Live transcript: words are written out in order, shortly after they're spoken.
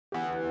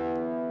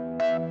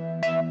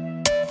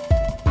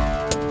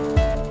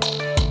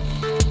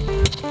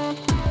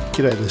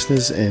G'day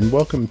listeners, and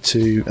welcome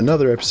to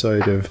another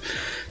episode of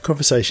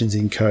Conversations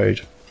in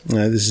Code.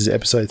 This is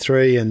episode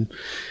 3, and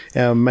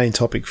our main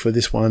topic for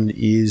this one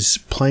is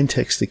plain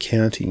text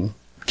accounting.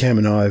 Cam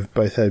and I have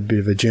both had a bit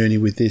of a journey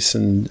with this,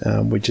 and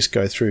we just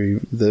go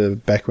through the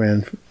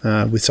background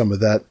with some of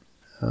that,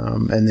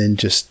 and then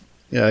just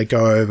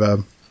go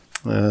over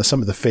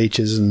some of the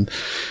features and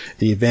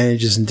the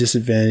advantages and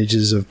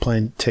disadvantages of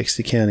plain text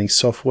accounting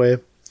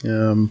software.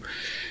 We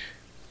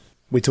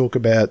talk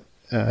about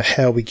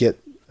how we get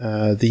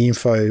the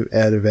info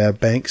out of our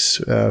banks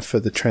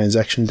for the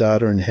transaction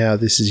data and how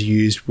this is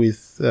used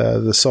with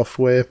the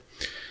software.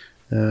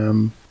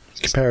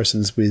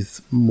 Comparisons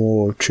with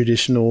more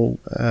traditional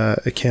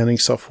accounting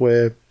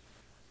software.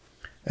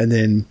 And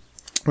then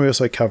we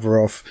also cover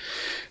off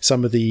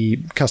some of the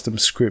custom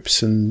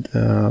scripts and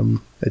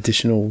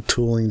additional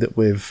tooling that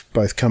we've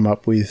both come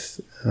up with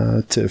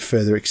to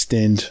further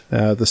extend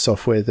the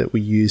software that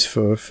we use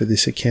for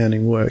this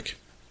accounting work.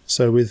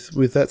 So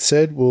with that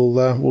said,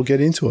 we'll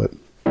get into it.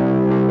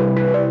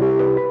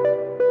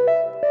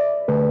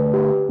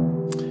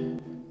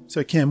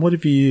 So Cam, what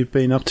have you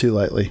been up to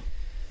lately?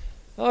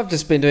 I've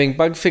just been doing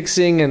bug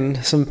fixing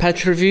and some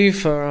patch review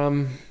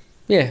for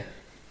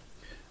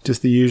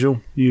Just the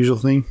usual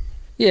thing?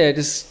 Yeah,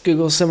 just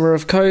Google Summer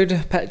of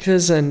Code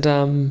patches and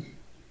some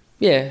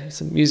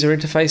user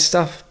interface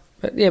stuff.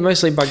 But yeah,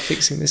 mostly bug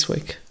fixing this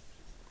week.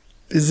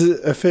 Is it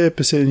a fair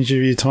percentage of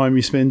your time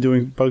you spend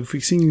doing bug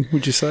fixing,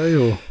 would you say?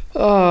 Or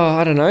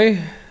I don't know.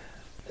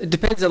 It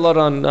depends a lot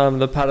on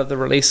the part of the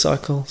release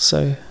cycle.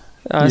 So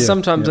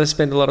sometimes I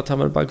spend a lot of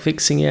time on bug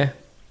fixing, yeah.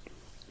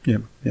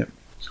 Yep,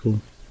 cool.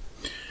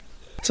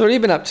 So what have you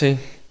been up to?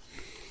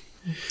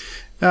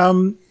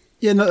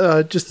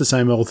 Just the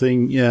same old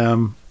thing.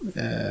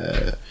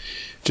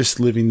 Just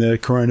living the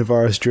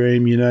coronavirus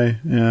dream, you know.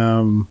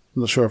 I'm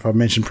not sure if I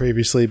mentioned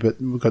previously, but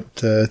we've got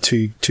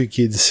two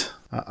kids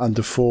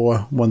under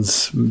 4.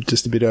 One's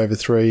just a bit over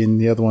 3 and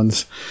the other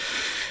one's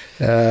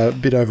a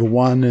bit over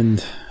 1,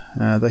 and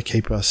they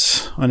keep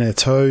us on our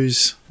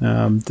toes.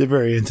 They're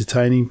very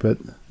entertaining, but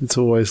it's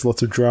always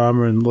lots of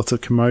drama and lots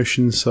of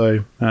commotion,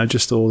 so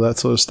just all that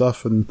sort of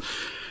stuff and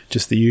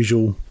just the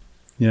usual,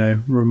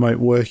 remote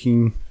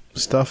working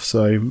stuff.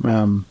 So,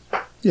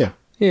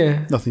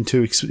 nothing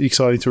too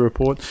exciting to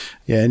report.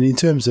 Yeah, and in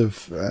terms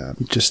of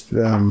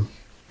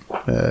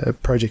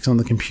projects on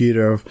the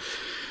computer, I've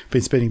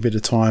been spending a bit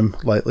of time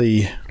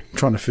lately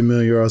trying to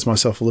familiarise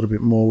myself a little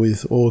bit more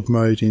with org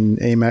mode in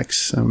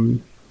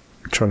Emacs.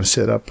 Trying to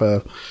set up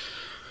a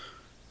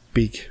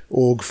big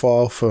org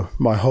file for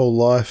my whole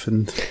life,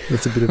 and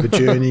that's a bit of a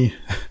journey.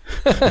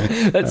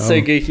 That's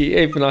so geeky.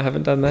 Even I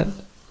haven't done that.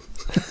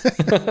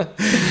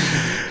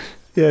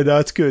 Yeah, no,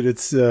 it's good.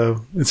 It's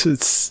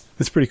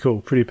pretty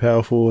cool, pretty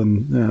powerful,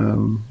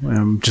 and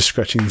I'm just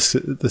scratching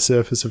the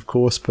surface, of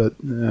course, but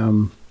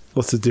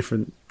lots of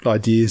different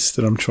ideas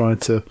that I'm trying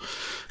to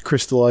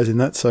crystallise in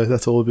that. So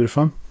that's all a bit of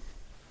fun.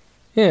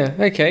 Yeah.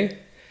 Okay.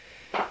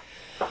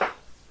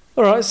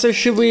 All right. So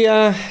should we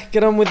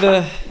get on with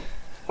the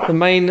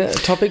main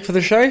topic for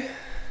the show?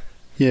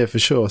 Yeah, for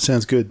sure.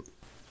 Sounds good.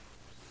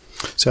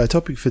 So our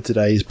topic for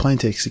today is plain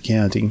text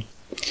accounting.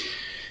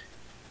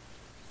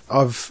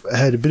 I've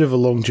had a bit of a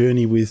long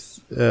journey with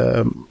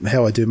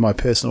how I do my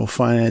personal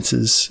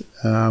finances,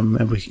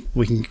 and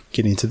we can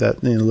get into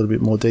that in a little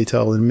bit more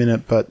detail in a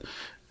minute. But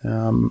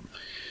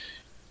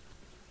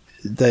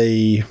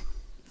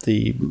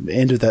the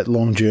end of that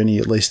long journey,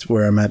 at least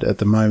where I'm at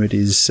the moment,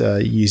 is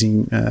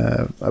using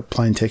a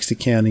plain text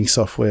accounting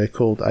software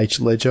called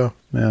HLedger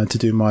to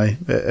do my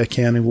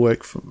accounting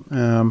work,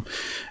 and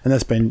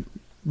that's been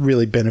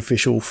really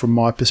beneficial from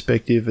my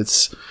perspective.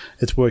 It's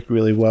worked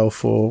really well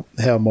for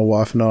how my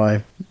wife and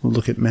I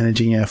look at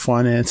managing our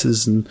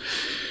finances, and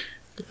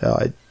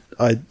I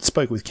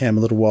spoke with Cam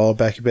a little while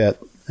back about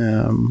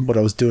what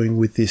I was doing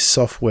with this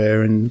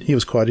software, and he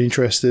was quite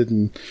interested,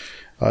 and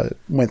I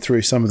went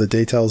through some of the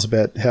details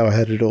about how I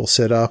had it all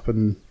set up,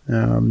 and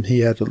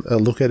he had a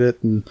look at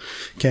it. And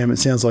Cam, it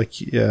sounds like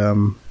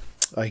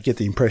I get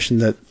the impression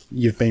that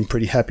you've been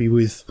pretty happy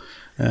with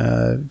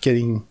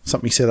getting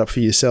something set up for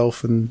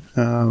yourself, and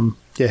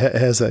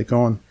how's that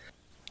gone?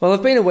 Well,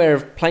 I've been aware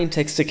of plain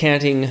text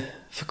accounting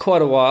for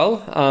quite a while.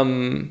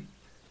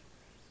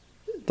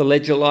 The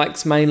Ledger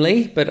likes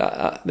mainly,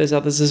 but there's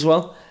others as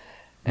well.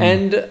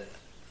 And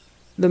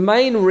the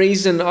main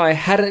reason I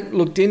hadn't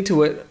looked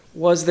into it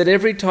was that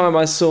every time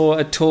I saw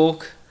a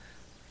talk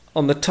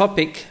on the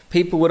topic,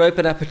 people would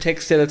open up a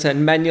text editor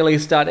and manually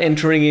start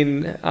entering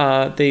in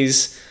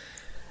these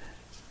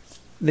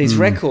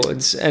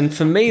records. And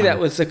for me, that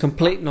was a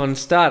complete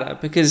non-starter,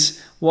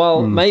 because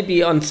while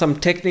maybe on some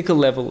technical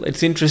level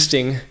it's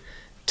interesting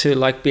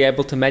to be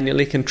able to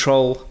manually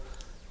control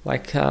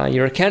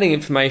your accounting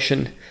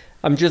information,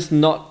 I'm just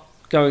not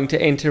going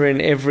to enter in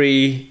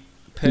every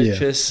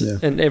purchase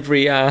and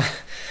every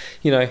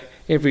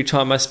every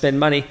time I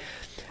spend money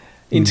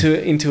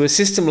into a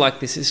system like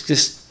this. It's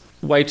just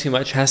way too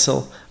much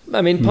hassle.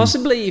 I mean,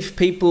 possibly if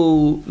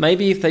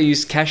they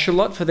use cash a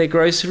lot for their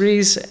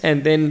groceries,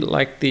 and then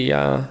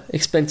the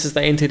expenses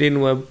they entered in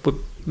were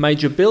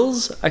major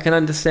bills, I can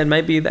understand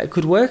maybe that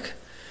could work.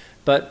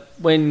 But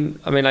I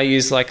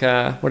use like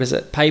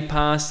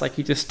PayPass, like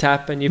you just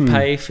tap and you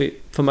pay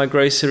for my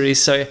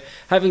groceries. So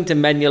having to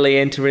manually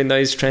enter in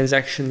those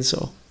transactions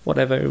or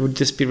whatever, it would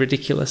just be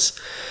ridiculous.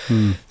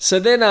 So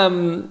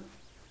then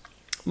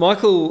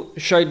Michael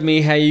showed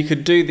me how you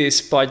could do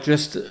this by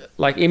just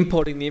like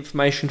importing the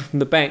information from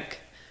the bank.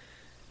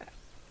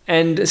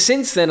 And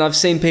since then, I've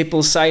seen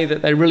people say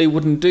that they really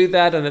wouldn't do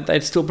that and that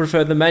they'd still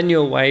prefer the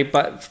manual way.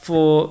 But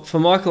for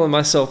Michael and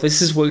myself,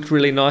 this has worked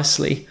really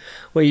nicely,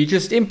 where you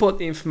just import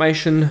the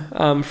information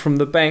from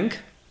the bank,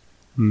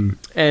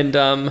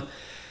 and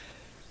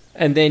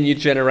then you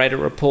generate a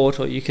report,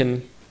 or you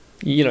can,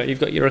 you've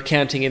got your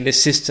accounting in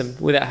this system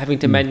without having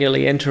to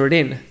manually enter it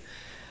in.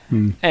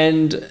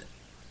 And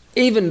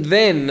even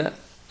then,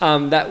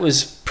 that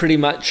was pretty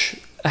much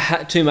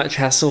too much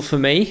hassle for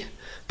me.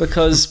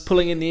 Because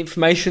pulling in the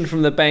information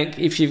from the bank,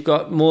 if you've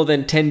got more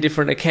than 10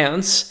 different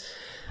accounts,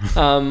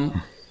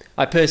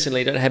 I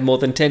personally don't have more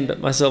than 10, but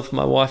myself and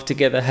my wife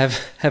together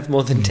have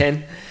more than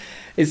 10.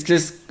 It's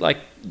just like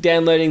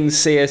downloading the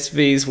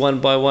CSVs one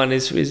by one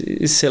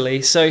is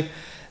silly. So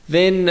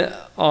then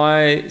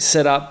I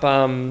set up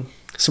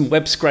some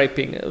web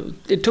scraping.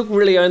 It took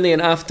really only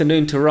an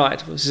afternoon to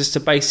write. It was just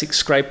a basic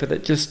scraper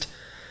that just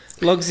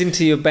logs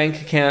into your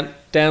bank account,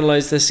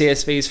 downloads the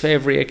CSVs for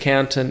every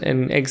account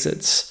and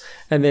exits.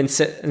 And then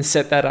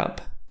set that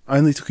up.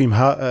 Only took him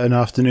an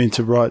afternoon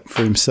to write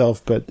for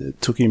himself, but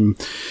it took him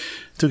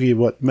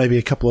maybe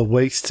a couple of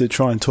weeks to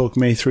try and talk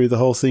me through the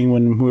whole thing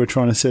when we were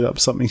trying to set up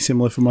something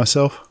similar for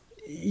myself.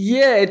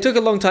 Yeah, it took a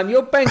long time.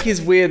 Your bank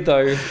is weird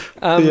though.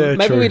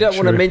 Maybe we don't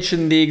want to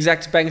mention the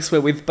exact banks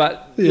we're with,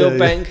 but your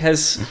bank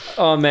has.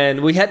 Oh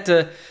man, we had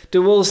to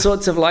do all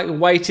sorts of like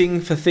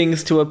waiting for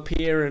things to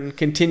appear and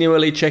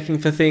continually checking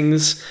for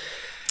things.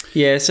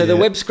 Yeah, so the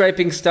web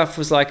scraping stuff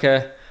was like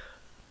a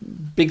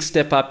big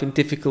step up in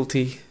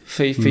difficulty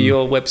for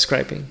your web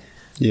scraping.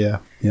 Yeah,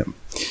 yep.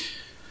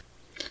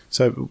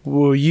 So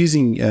we're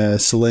using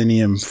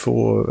Selenium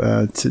for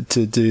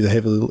to do the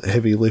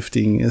heavy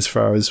lifting as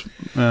far as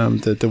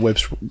the web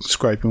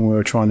scraping we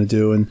were trying to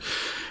do, and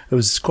it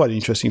was quite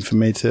interesting for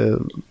me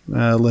to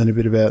learn a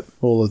bit about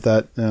all of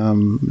that.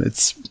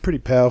 It's pretty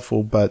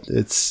powerful, but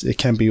it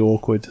can be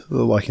awkward,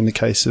 like in the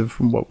case of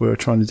what we were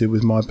trying to do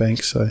with my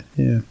bank. So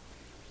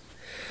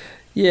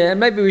yeah,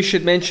 maybe we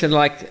should mention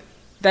like.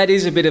 That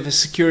is a bit of a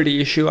security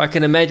issue. I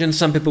can imagine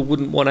some people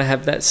wouldn't want to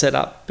have that set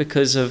up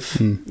because of,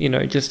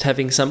 just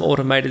having some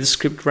automated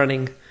script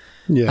running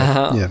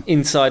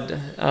inside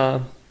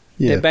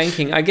their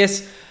banking. I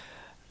guess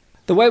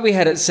the way we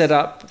had it set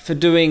up for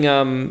doing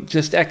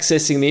just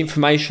accessing the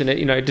information, it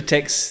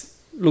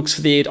looks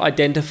for the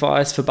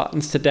identifiers for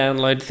buttons to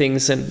download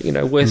things,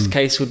 and worst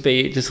case would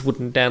be it just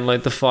wouldn't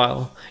download the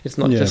file. It's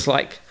not just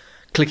like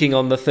clicking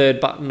on the third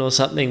button or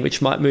something,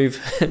 which might move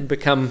and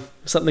become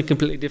something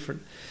completely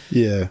different.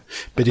 Yeah,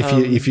 but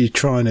if you're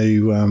trying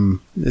to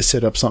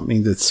set up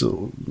something that's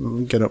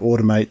going to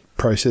automate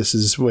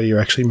processes where you're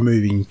actually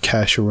moving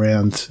cash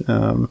around,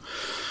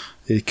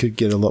 it could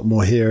get a lot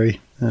more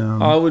hairy.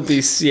 I wouldn't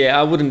do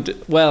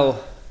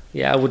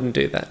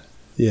that.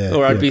 Yeah,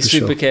 or I'd be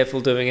super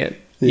careful doing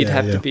it. You'd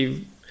have to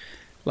be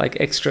like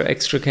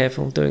extra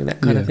careful doing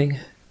that kind of thing.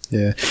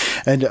 Yeah,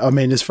 and I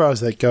mean, as far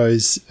as that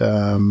goes,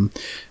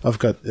 I've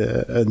got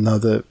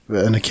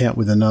an account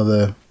with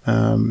another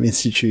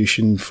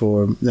institution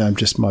for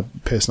just my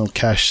personal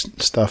cash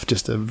stuff,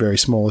 just a very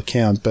small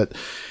account, but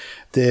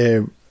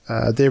they're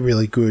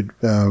really good.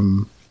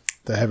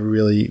 They have a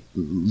really,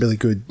 really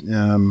good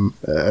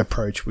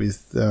approach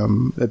with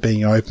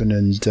being open,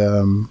 and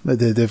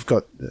they've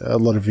got a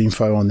lot of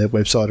info on their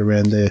website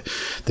around their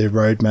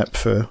roadmap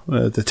for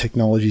the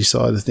technology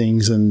side of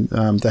things, and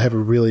they have a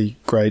really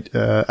great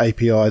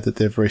API that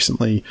they've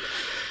recently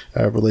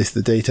released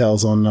the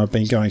details on. I've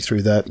been going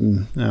through that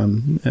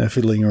and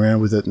fiddling around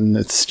with it, and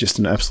it's just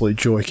an absolute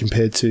joy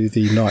compared to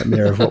the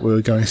nightmare of what we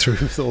were going through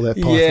with all that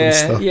Python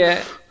stuff.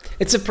 Yeah.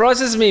 It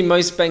surprises me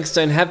most banks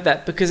don't have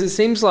that, because it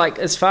seems like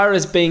as far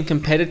as being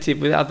competitive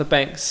with other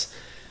banks,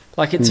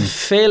 like it's a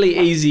fairly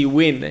easy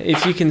win.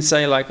 If you can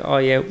say like, oh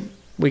yeah,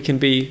 we can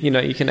be,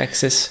 you can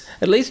access,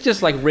 at least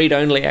just like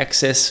read-only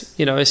access,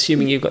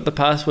 assuming you've got the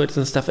passwords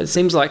and stuff. It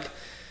seems like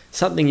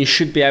something you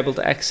should be able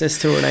to access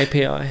through an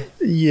API.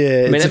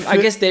 Yeah. I mean, I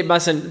guess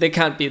there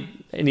can't be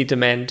any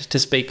demand to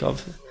speak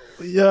of.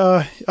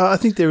 Yeah, I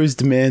think there is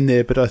demand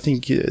there, but I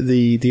think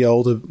the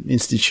older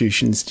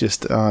institutions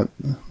just aren't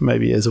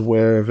maybe as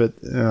aware of it.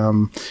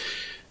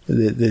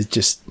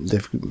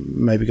 They've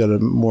maybe got a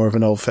more of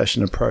an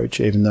old-fashioned approach,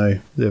 even though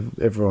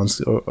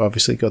everyone's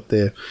obviously got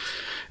their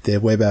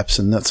web apps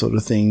and that sort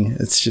of thing.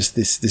 It's just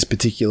this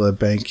particular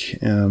bank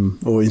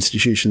or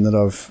institution that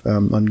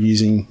I'm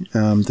using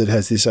that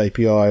has this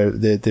API.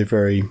 They're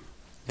very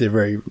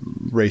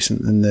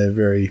recent, and they're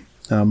very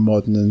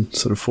modern and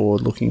sort of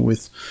forward-looking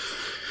with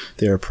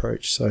their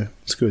approach, so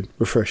it's good,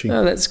 refreshing.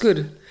 Oh, that's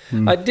good.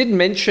 I did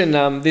mention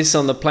this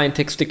on the Plain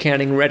Text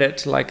Accounting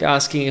Reddit, like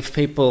asking if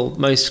people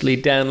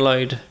mostly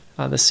download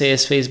the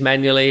CSVs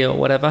manually or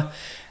whatever,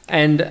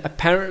 and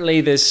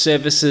apparently there's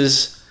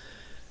services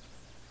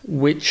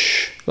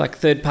which, like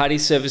third-party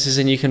services,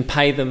 and you can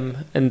pay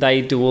them and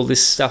they do all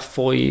this stuff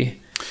for you.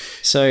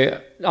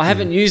 So I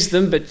haven't used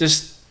them, but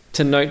just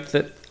to note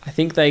that I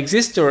think they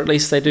exist, or at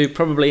least they do,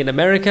 probably in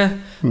America.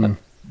 I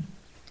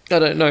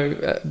don't know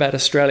about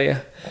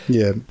Australia.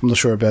 Yeah, I'm not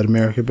sure about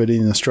America, but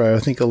in Australia, I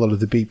think a lot of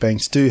the big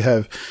banks do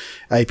have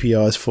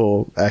APIs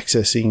for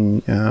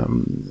accessing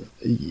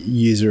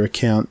user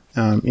account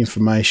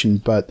information,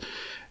 but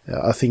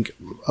I think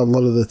a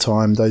lot of the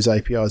time those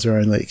APIs are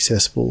only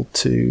accessible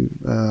to,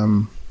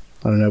 I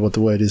don't know what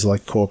the word is,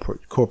 like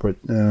corporate like corporate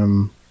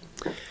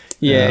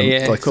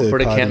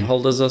third-party account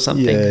holders or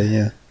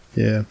something.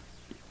 Yeah.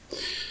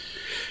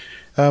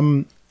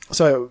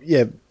 So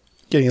yeah,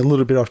 getting a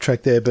little bit off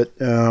track there, but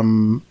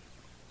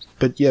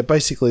yeah,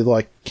 basically,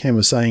 like Cam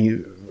was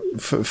saying,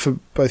 for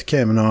both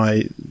Cam and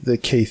I, the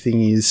key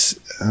thing is,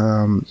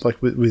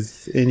 like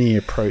with any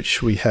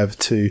approach we have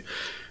to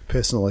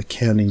personal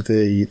accounting,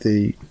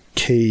 the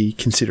key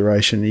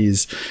consideration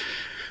is,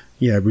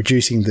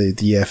 reducing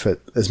the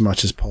effort as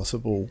much as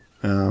possible,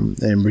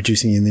 and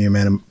reducing the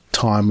amount of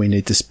time we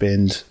need to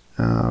spend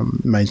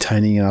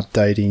maintaining and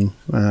updating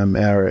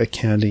our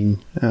accounting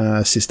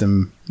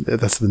system.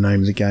 That's the name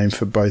of the game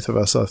for both of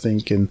us, I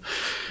think. And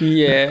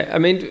I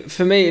mean,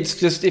 for me, it's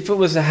just, if it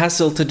was a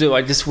hassle to do,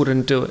 I just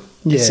wouldn't do it,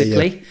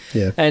 basically.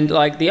 Yeah. And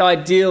like the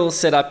ideal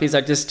setup is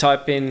I just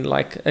type in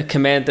like a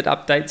command that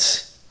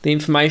updates the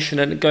information,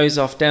 and it goes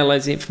off,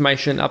 downloads the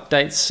information,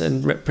 updates,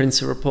 and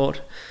prints a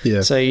report.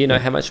 Yeah. So you know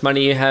how much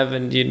money you have,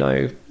 and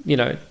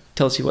it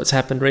tells you what's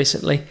happened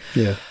recently.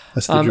 Yeah.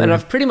 That's the dream. And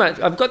I've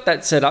got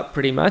that set up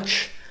pretty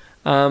much.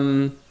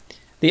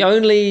 The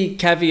only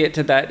caveat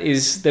to that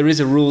is there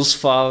is a rules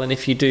file, and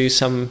if you do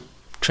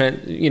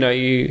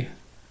you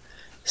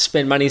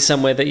spend money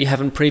somewhere that you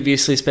haven't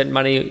previously spent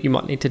money, you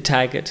might need to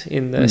tag it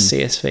in the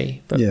CSV.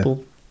 But I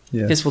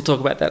guess we'll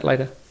talk about that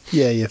later.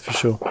 Yeah, for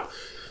sure.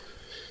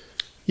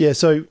 Yeah,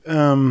 so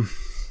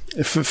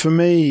for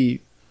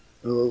me,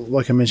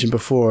 like I mentioned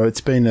before,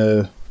 it's been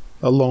a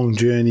long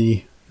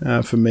journey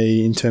for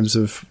me in terms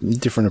of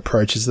different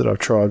approaches that I've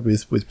tried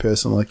with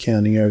personal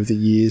accounting over the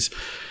years.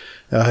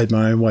 I had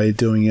my own way of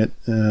doing it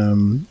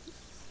in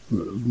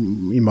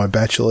my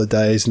bachelor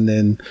days, and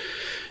then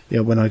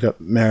when I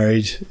got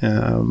married,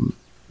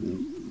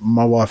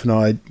 my wife and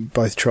I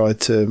both tried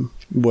to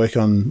work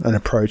on an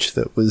approach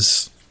that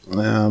was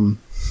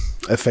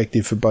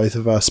effective for both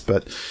of us,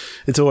 but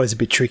it's always a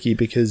bit tricky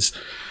because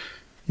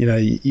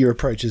your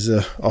approaches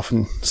are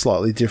often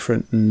slightly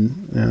different,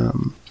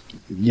 and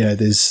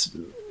there's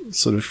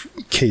sort of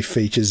key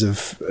features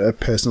of a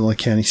personal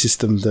accounting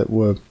system that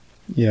were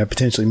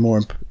potentially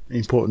more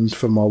important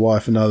for my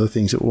wife, and other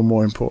things that were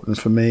more important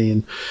for me.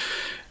 And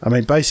I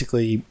mean,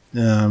 basically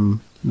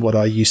what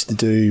I used to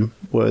do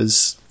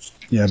was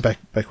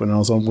back when I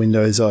was on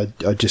Windows, I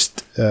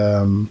just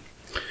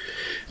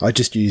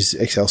use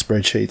Excel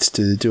spreadsheets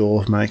to do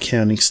all of my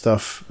accounting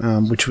stuff,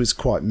 which was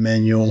quite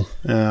manual.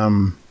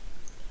 And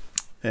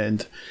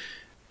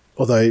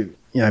although,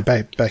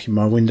 back in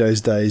my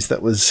Windows days,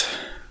 that was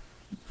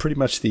pretty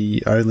much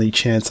the only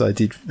chance I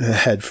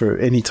had for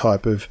any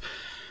type of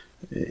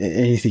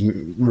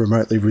anything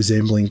remotely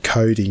resembling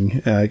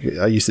coding.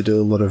 I used to do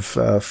a lot of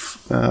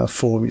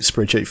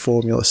spreadsheet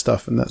formula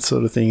stuff and that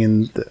sort of thing.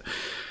 And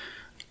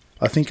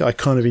I think I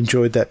kind of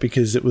enjoyed that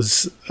because it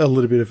was a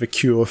little bit of a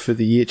cure for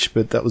the itch,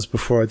 but that was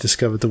before I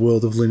discovered the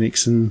world of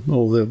Linux and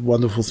all the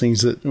wonderful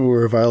things that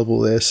were available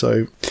there.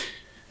 So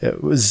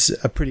it was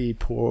a pretty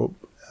poor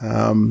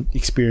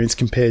experience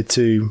compared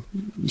to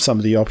some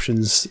of the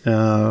options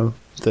that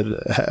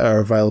are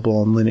available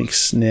on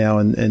Linux now,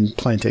 and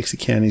plain text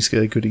accounting is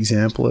a good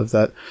example of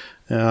that.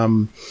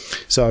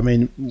 So, I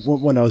mean,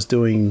 when I was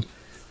doing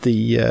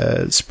the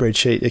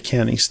spreadsheet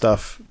accounting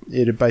stuff,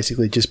 it'd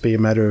basically just be a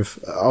matter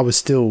of I was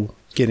still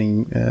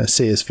getting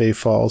CSV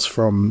files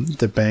from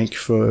the bank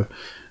for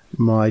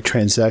my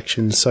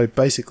transactions. So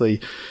basically,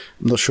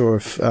 I'm not sure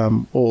if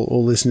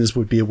all listeners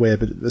would be aware,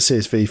 but the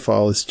CSV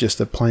file is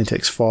just a plain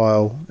text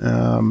file.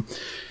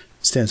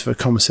 Stands for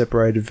comma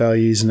separated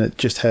values, and it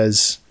just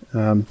has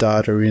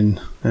data in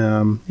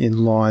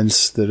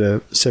lines that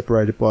are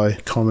separated by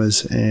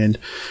commas, and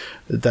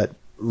that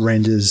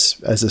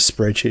renders as a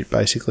spreadsheet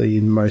basically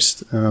in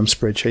most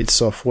spreadsheet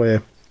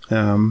software.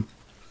 And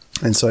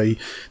so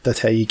that's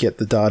how you get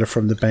the data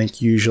from the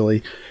bank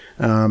usually.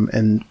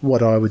 And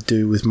what I would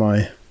do with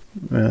my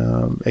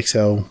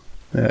Excel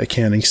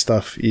accounting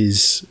stuff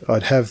is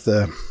I'd have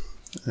the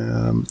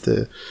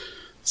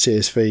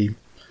CSV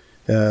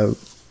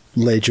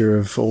ledger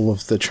of all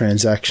of the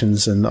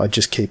transactions, and I'd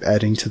just keep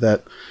adding to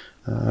that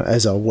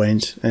as I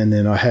went. And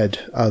then I had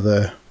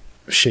other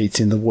sheets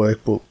in the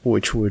workbook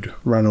which would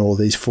run all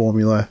these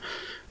formula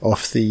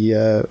off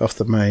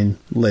the main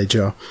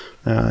ledger,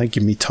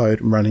 give me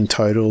running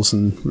totals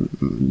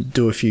and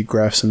do a few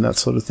graphs and that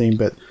sort of thing.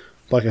 But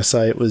like I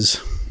say, it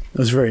was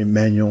very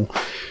manual,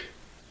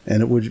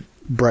 and it would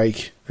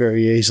break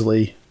very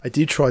easily. I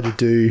did try to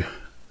do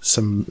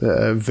some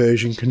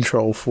version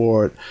control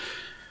for it,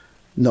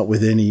 not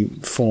with any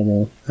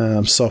formal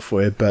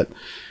software, but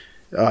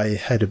I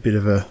had a bit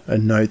of a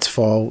notes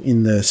file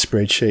in the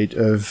spreadsheet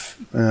of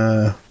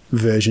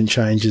version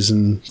changes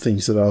and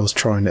things that I was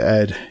trying to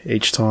add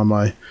each time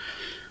I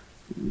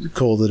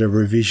called it a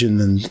revision,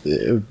 and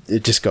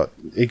it got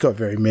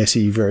very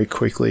messy very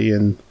quickly,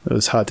 and it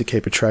was hard to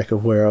keep a track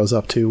of where I was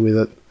up to with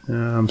it.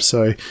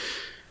 So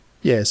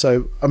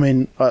I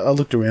mean, I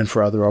looked around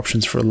for other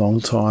options for a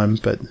long time,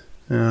 but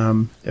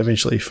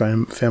eventually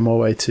found my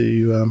way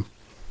to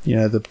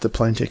the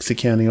plain text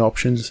accounting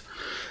options.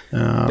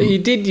 But you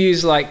did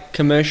use like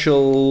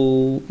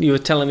commercial. You were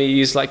telling me you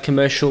used like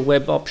commercial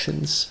web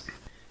options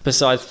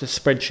besides the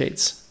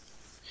spreadsheets.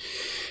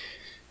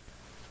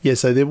 Yeah,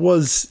 so there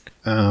was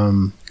a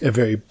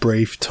very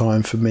brief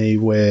time for me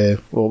for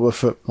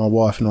my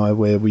wife and I,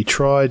 where we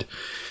tried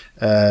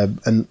a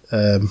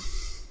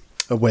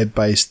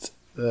web-based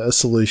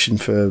solution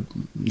for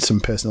some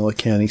personal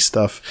accounting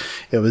stuff.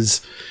 It was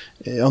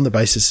on the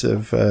basis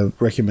of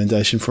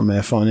recommendation from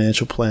our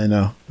financial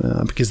planner,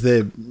 because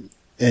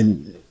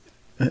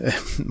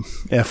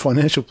our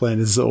financial planner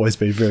has always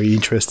been very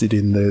interested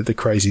in the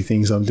crazy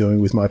things I'm doing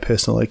with my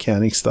personal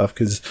accounting stuff,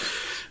 because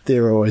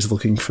they're always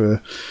looking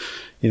for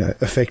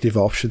effective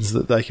options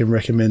that they can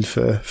recommend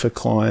for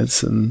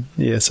clients, and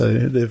so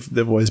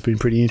they've always been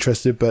pretty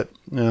interested. But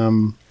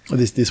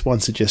this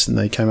one suggestion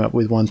they came up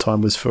with one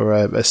time was for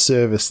a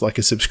service, like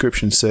a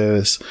subscription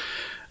service,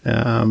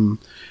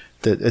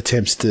 that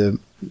attempts to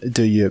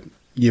do your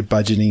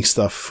budgeting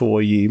stuff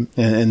for you,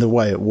 and the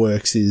way it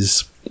works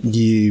is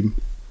you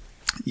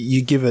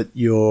give it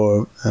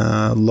your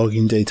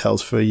login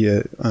details for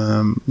your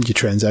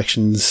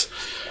transactions,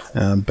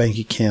 bank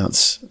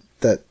accounts.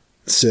 That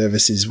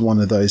service is one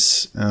of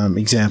those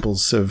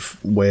examples of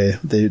where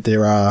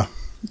there are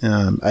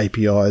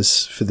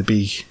APIs for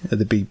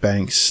the big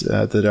banks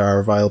that are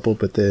available,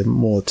 but they're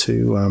more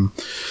to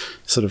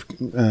sort of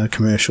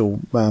commercial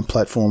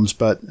platforms.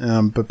 But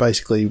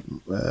basically,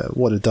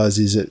 what it does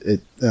is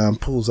it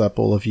pulls up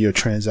all of your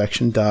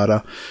transaction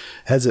data,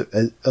 has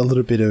a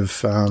little bit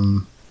of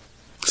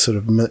sort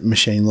of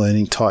machine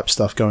learning type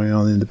stuff going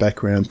on in the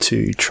background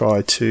to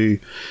try to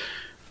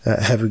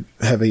have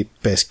a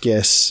best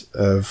guess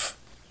of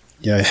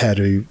how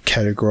to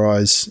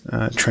categorize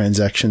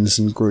transactions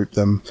and group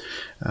them.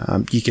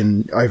 You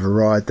can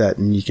override that,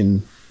 and you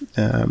can,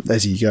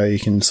 as you go, you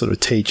can sort of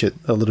teach it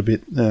a little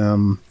bit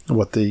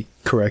what the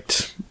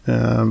correct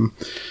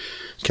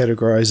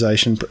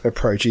categorization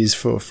approach is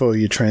for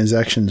your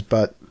transactions.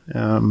 But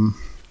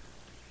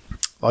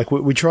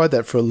we tried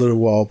that for a little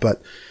while,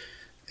 but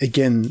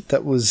again,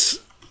 that was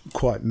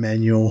quite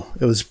manual.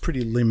 It was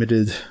pretty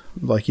limited,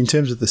 like in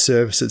terms of the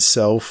service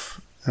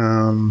itself,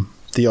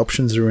 the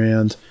options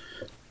around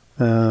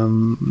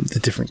the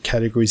different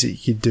categories that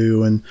you could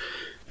do, and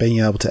being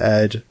able to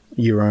add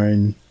your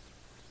own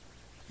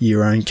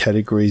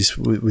categories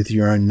with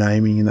your own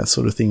naming and that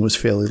sort of thing was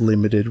fairly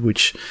limited,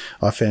 which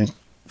I found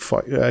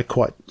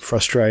quite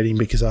frustrating,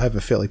 because I have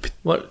a fairly...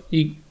 What,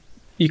 you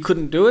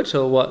couldn't do it,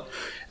 or what?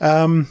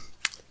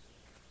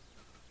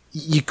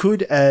 You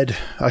could add...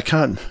 I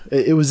can't...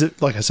 It was,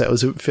 like I said, it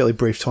was a fairly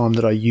brief time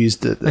that I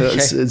used it. Okay.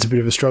 It's a bit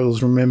of a struggle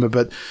to remember,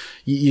 but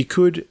you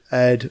could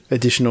add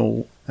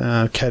additional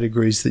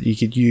categories that you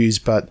could use,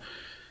 but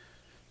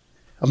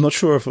I'm not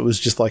sure if it was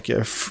just like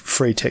a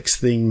free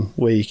text thing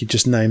where you could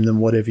just name them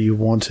whatever you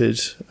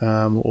wanted,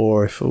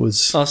 or if it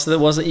was... Oh, so there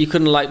wasn't... You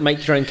couldn't like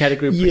make your own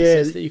category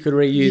presets that you could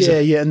reuse?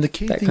 Yeah, and the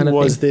key thing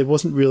was there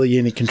wasn't really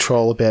any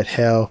control about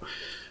how...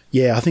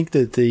 Yeah, I think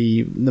that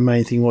the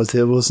main thing was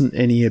there wasn't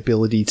any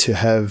ability to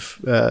have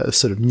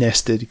sort of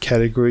nested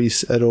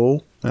categories at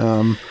all.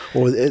 So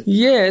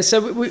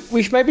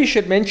we maybe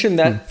should mention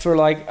that for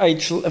like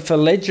for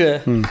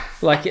Ledger,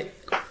 like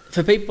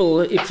for people,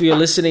 if you're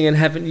listening and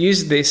haven't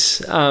used this,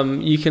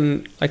 you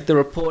can, like the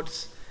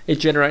reports, it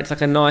generates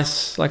like a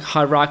nice like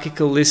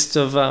hierarchical list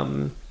of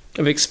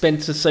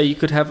expenses. So you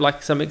could have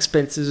like some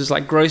expenses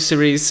like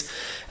groceries,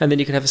 and then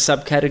you could have a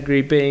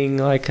subcategory being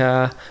like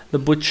the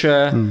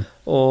butcher,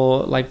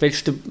 or like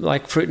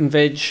like fruit and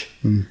veg,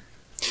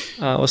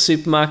 or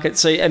supermarket.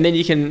 So, and then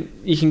you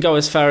can go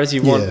as far as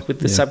you want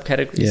with the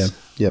subcategories.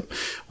 Yeah, yep.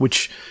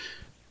 Which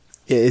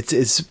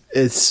it's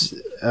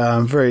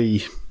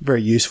very,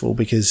 very useful,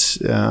 because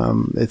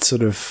it's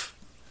sort of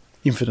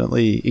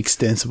infinitely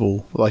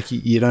extensible. Like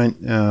you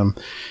don't.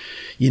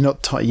 You're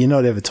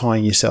not ever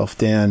tying yourself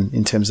down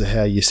in terms of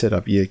how you set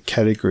up your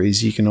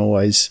categories. You can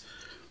always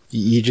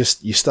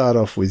you start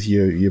off with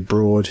your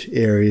broad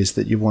areas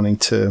that you're wanting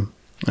to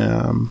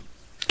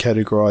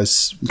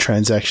categorize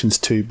transactions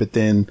to, but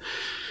then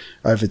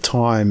over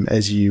time,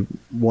 as you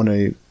want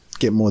to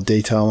get more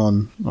detail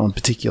on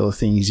particular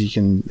things, you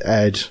can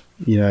add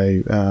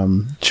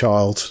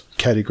child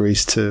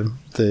categories to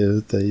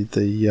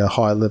the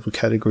higher level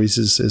categories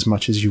as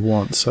much as you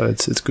want. So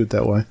it's good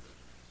that way.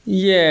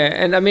 Yeah,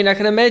 and I mean, I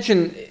can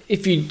imagine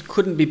if you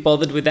couldn't be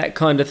bothered with that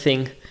kind of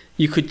thing,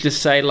 you could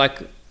just say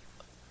like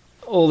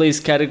all these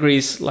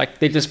categories, like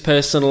they're just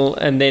personal,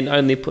 and then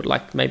only put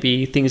like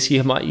maybe things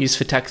you might use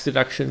for tax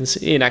deductions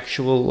in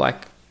actual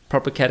like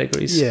proper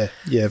categories.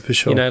 Yeah, for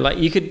sure. You know, like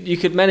you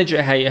could manage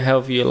it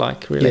however you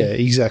like, really. Yeah,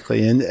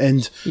 exactly.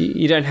 And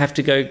you don't have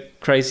to go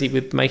crazy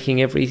with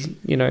making every,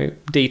 you know,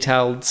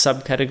 detailed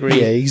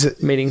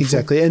subcategory meaningful.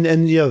 Exactly.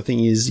 And the other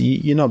thing is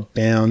you're not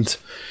bound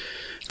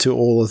to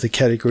all of the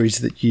categories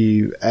that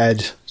you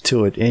add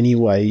to it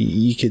anyway.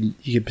 You could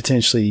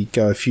potentially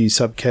go a few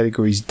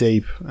subcategories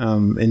deep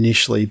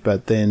initially,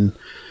 but then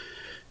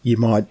you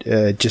might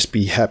just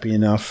be happy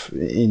enough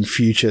in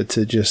future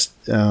to just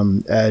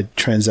add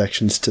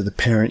transactions to the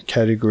parent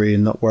category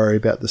and not worry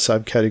about the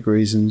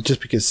subcategories. And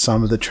just because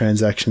some of the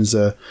transactions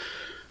are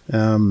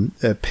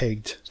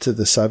pegged to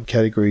the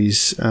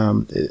subcategories,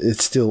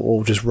 it still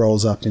all just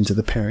rolls up into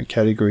the parent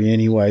category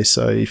anyway.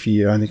 So if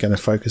you're only going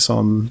to focus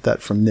on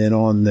that from then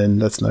on, then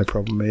that's no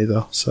problem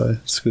either. So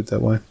it's good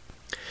that way.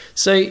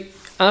 So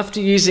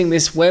after using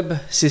this web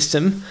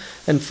system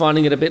and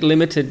finding it a bit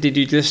limited, did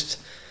you just,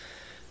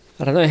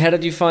 I don't know, how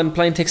did you find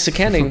plain text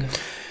accounting?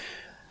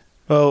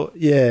 Well,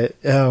 yeah,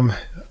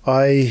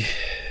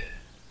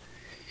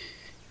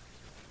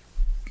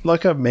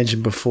 like I've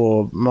mentioned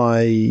before,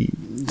 my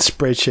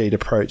spreadsheet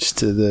approach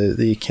to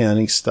the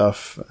accounting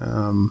stuff,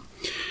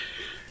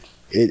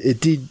 it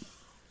did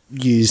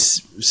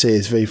use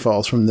CSV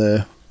files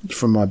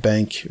from my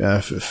bank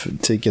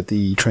to get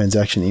the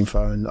transaction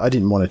info, and I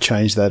didn't want to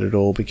change that at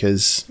all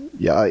because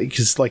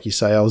like you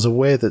say, I was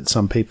aware that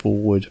some people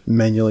would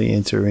manually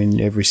enter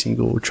in every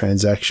single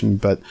transaction,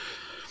 but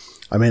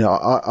I mean,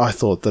 I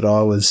thought that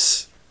I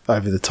was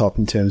over the top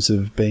in terms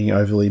of being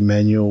overly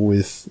manual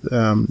with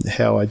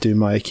how I do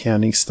my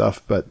accounting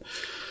stuff, but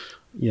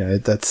you know,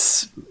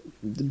 that's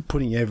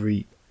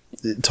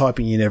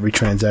typing in every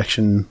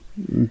transaction,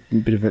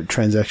 bit of a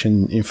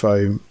transaction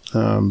info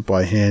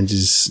by hand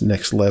is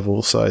next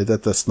level. So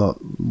that's not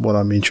what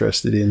I'm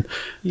interested in.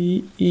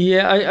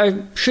 Yeah,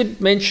 I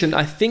should mention,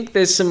 I think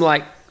there's some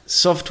like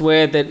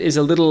software that is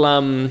a little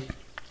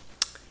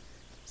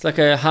it's like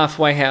a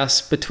halfway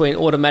house between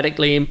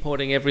automatically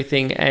importing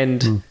everything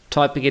and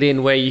typing it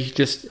in, where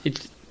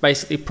it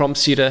basically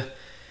prompts you to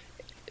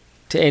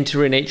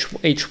enter in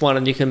each one,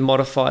 and you can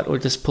modify it or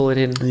just pull it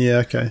in. Yeah,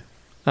 okay.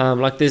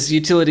 Like there's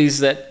utilities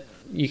that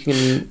you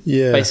can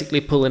basically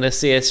pull in a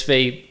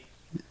CSV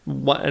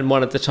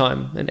one at a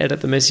time and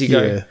edit them as you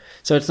go. Yeah.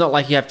 So it's not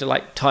like you have to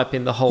like type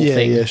in the whole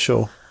thing. Yeah,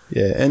 sure.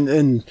 Yeah,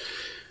 and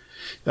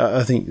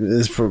I think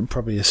there's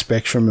probably a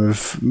spectrum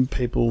of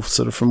people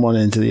sort of from one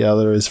end to the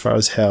other as far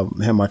as how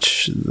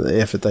much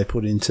effort they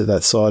put into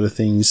that side of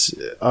things.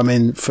 I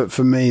mean,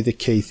 for me, the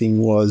key thing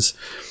was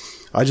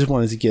I just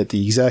wanted to get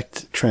the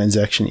exact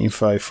transaction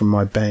info from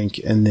my bank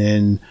and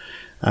then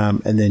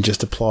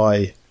just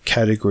apply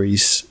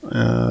categories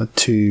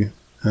to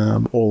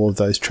all of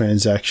those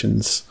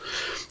transactions.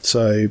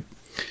 So,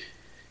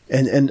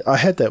 and I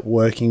had that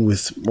working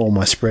with all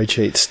my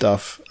spreadsheet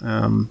stuff,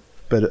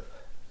 but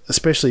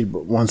especially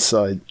once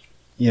I,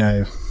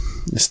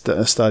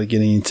 started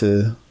getting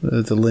into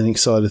the Linux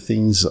side of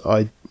things,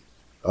 I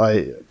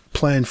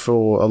planned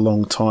for a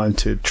long time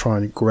to try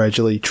and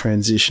gradually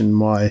transition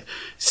my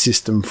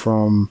system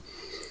from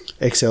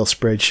Excel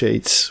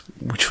spreadsheets,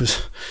 which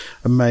was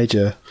a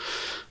major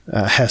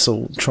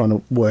hassle trying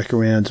to work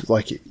around.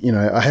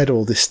 I had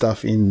all this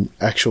stuff in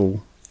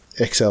actual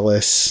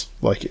XLS,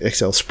 like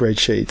Excel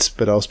spreadsheets,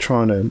 but I was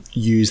trying to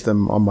use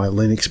them on my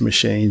Linux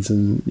machines,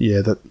 and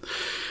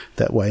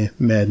that way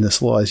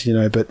madness lies,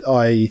 But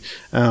I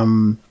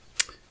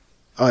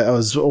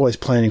was always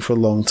planning for a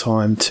long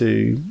time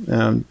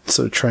to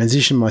sort of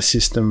transition my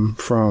system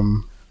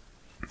from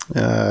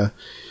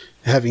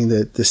having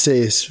the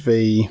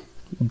CSV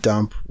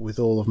dump with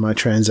all of my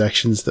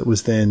transactions that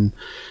was then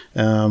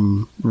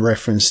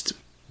referenced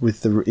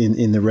with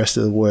in the rest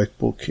of the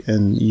workbook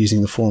and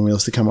using the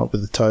formulas to come up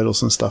with the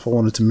totals and stuff. I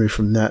wanted to move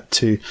from that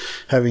to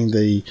having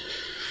the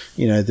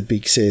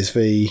big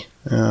CSV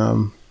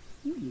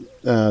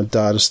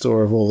data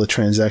store of all the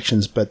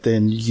transactions, but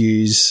then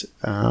use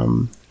I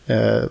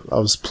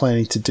was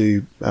planning to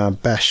do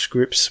bash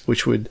scripts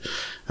which would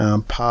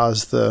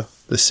parse the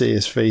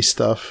CSV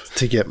stuff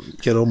to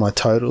get all my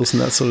totals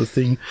and that sort of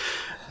thing.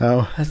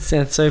 That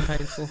sounds so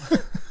painful.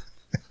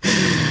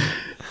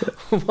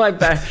 Why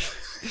bash?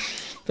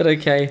 But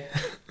okay.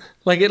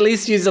 Like, at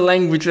least use a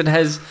language that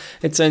has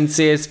its own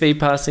CSV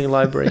parsing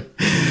library.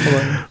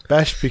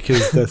 Bash,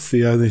 because that was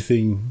the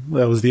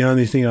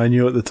only thing I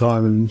knew at the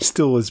time, and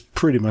still is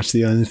pretty much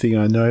the only thing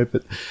I know.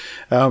 But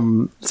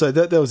so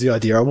that was the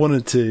idea. I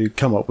wanted to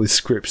come up with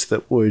scripts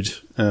that would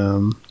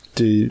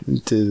do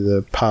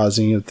the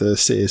parsing of the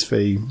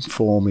CSV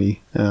for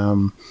me,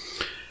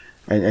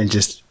 and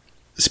just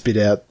spit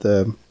out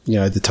the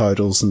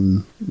totals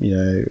and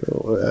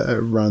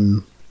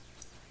run.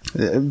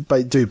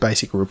 Do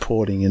basic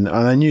reporting, and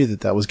I knew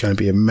that was going to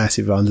be a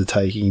massive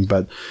undertaking,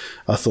 but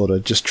I thought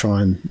I'd just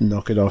try and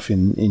knock it off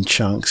in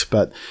chunks.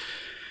 But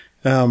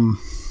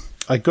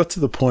I got to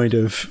the point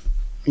of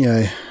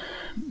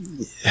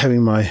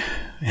having my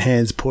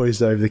hands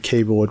poised over the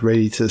keyboard,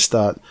 ready to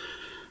start.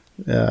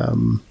 I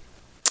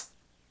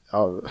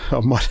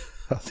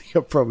think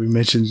I've probably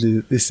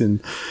mentioned this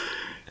in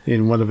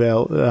in one of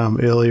our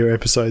earlier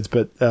episodes,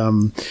 but I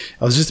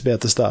was just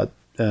about to start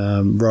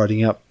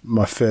writing up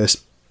my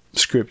first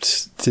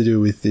script to do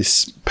with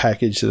this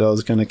package that I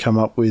was going to come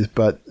up with,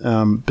 but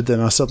then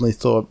I suddenly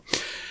thought,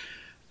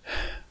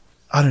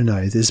 I don't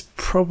know, there's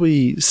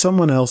probably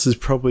someone else has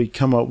probably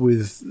come up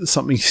with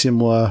something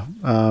similar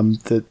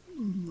that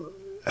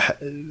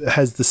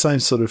has the same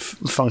sort of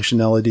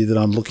functionality that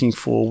I'm looking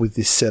for with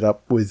this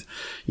setup with,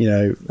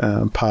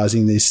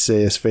 parsing these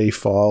CSV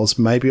files.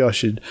 Maybe I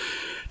should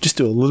just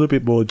do a little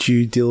bit more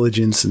due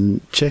diligence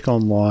and check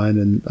online.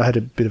 And I had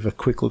a bit of a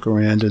quick look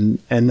around,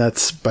 and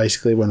that's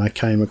basically when I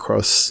came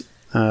across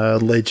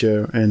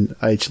Ledger and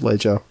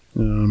HLedger.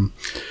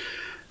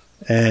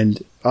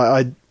 And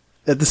I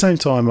at the same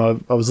time,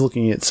 I was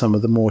looking at some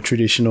of the more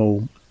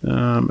traditional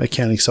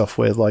accounting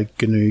software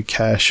like GNU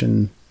Cash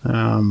and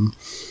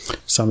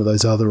some of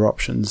those other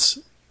options.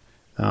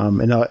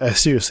 And I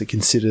seriously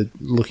considered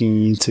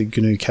looking into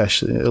GNU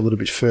Cache a little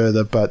bit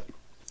further, but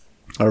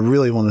I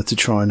really wanted to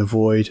try and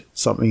avoid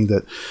something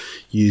that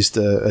used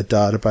a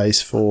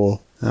database for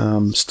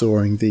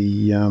storing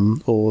the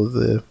all of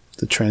the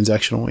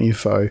transactional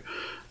info.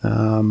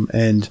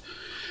 And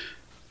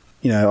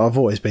I've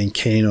always been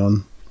keen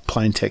on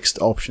plain text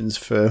options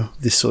for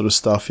this sort of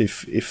stuff.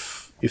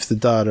 If the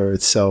data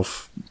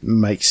itself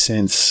makes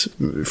sense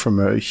from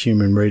a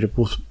human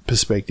readable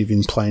perspective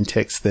in plain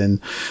text,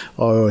 then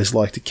I always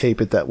like to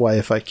keep it that way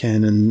if I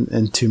can.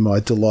 And to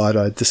my delight,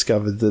 I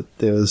discovered that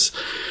there was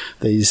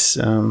this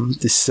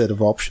set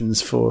of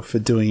options for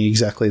doing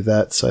exactly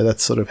that. So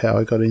that's sort of how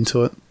I got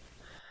into it.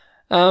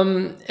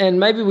 And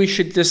maybe we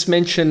should just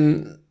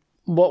mention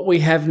what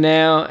we have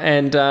now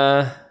and,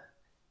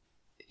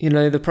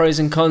 the pros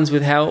and cons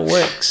with how it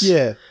works.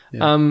 Yeah.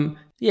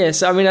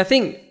 So, I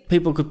think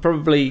people could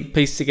probably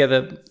piece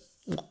together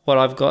what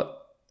I've got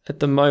at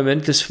the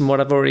moment just from what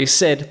I've already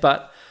said,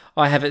 but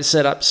I have it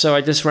set up so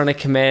I just run a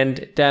command,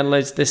 it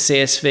downloads the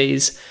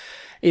CSVs.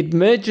 It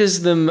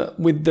merges them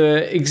with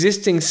the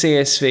existing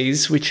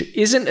CSVs, which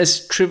isn't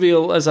as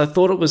trivial as I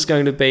thought it was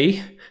going to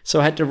be.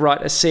 So I had to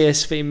write a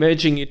CSV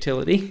merging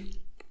utility,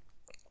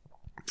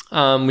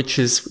 which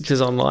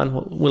is online.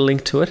 We'll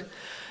link to it.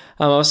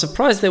 I was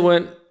surprised there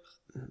weren't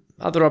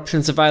other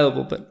options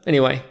available, but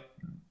anyway,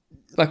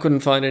 I couldn't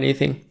find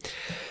anything.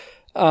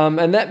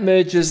 And that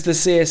merges the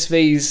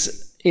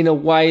CSVs in a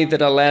way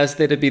that allows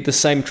there to be the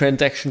same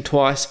transaction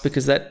twice,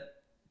 because that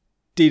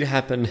did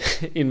happen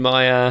in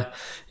my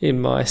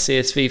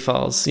CSV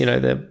files,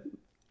 the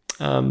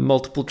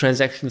multiple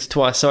transactions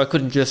twice. So I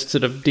couldn't just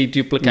sort of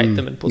deduplicate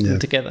them and put them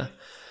together,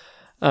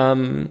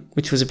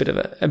 which was a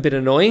bit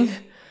annoying.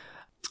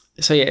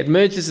 So it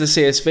merges the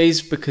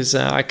CSVs because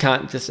I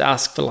can't just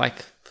ask for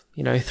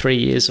 3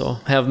 years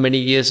or however many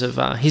years of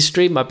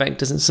history. My bank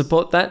doesn't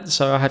support that,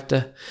 so I have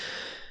to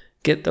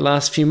get the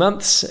last few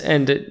months,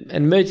 and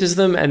merges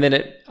them, and then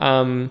it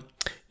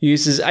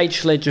uses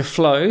HLedger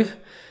Flow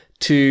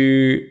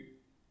to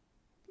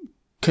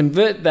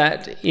convert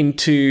that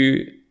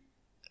into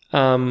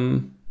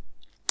sort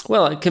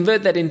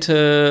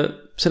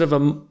of a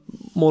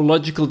more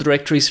logical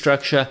directory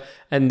structure,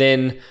 and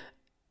then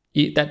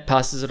that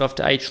passes it off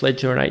to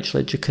HLedger, and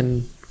HLedger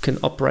can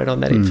operate on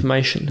that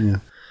information. Yeah.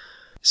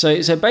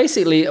 So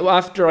basically,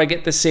 after I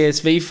get the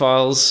CSV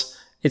files,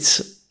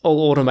 it's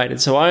all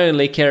automated. So I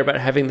only care about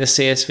having the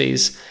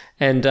CSVs,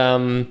 and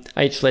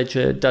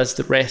HLedger does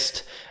the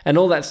rest. And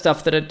all that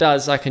stuff that it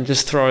does, I can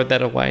just throw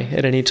that away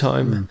at any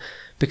time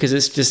because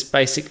it's just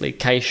basically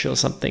cache or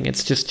something.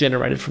 It's just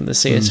generated from the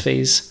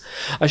CSVs.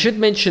 I should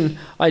mention,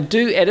 I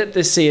do edit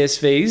the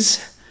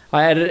CSVs.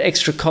 I added an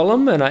extra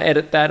column, and I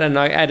edit that, and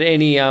I add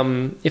any,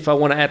 if I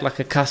want to add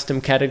a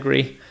custom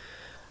category,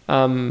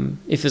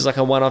 if there's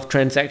a one-off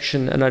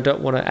transaction and I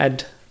don't want to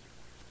add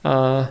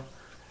a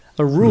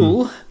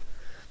rule,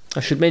 I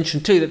should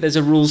mention too that there's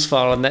a rules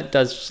file, and that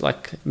does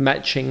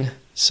matching.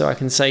 So I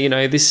can say,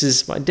 this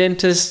is my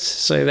dentist,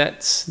 so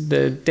that's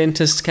the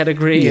dentist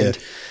category, and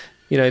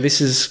this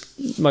is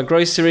my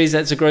groceries,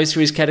 that's a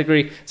groceries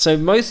category. So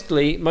most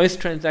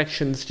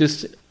transactions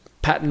just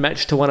pattern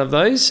match to one of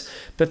those,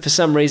 but for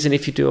some reason,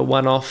 if you do a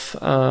one-off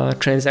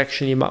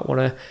transaction, you might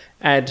want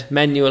to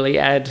manually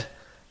add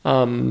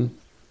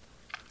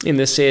in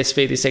the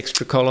CSV this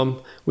extra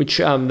column, which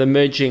the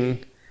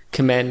merging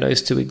command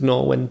knows to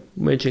ignore when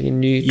merging in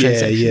new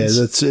transactions.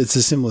 It's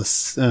a similar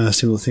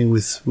thing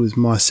with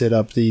my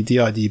setup. The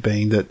idea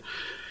being that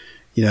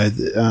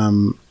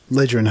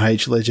Ledger and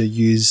HLedger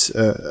use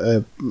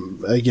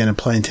again a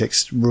plain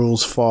text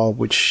rules file,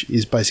 which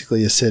is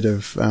basically a set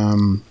of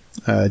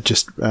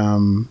just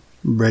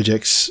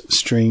regex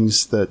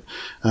strings that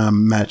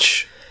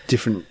match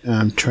different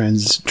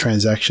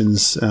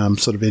transactions,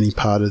 sort of any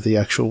part of the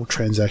actual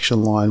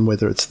transaction line,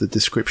 whether it's the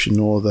description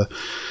or the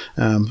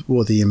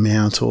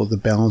amount or the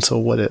balance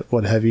or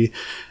what have you,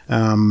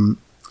 and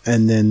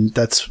then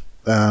that's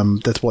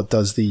what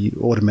does the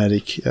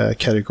automatic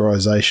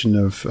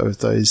categorization of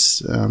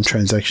those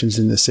transactions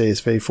in the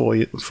CSV for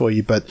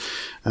you. But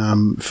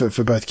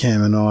for both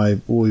Cam and I,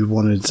 we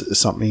wanted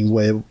something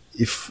where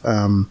if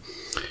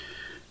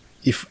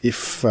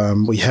if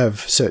we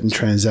have certain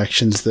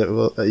transactions that,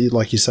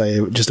 like you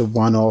say, just a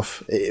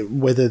one-off,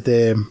 whether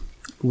they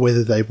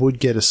would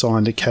get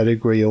assigned a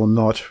category or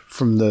not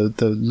from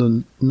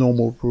the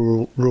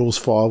normal rules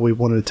file, we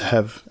wanted to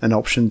have an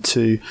option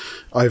to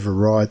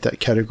override that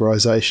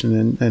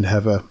categorization and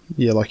have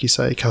like you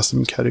say, a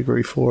custom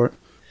category for it.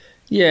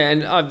 Yeah,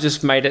 and I've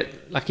just made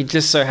it, like, it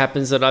just so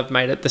happens that I've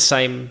made it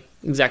the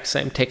exact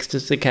same text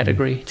as the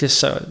category, just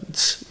so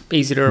it's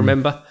easy to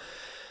remember.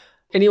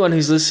 Anyone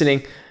who's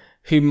listening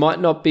who might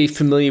not be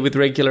familiar with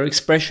regular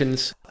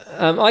expressions,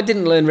 I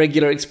didn't learn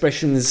regular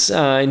expressions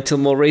until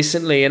more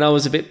recently, and I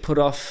was a bit put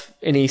off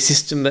any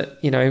system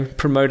that,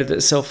 promoted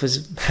itself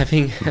as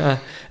having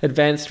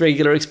advanced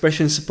regular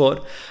expression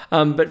support.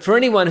 But for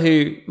anyone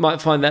who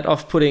might find that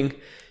off-putting,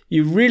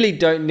 you really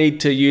don't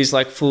need to use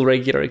like full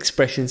regular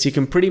expressions. You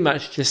can pretty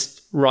much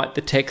just write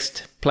the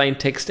text, plain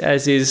text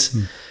as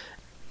is,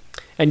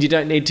 and you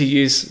don't need to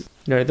use,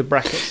 the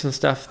brackets and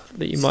stuff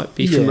that you might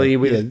be familiar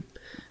with.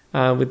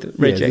 With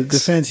regex. The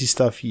fancy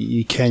stuff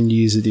you can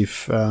use it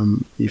if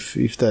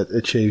that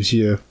achieves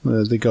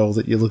the goal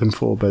that you're looking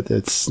for, but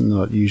it's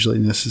not usually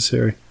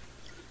necessary.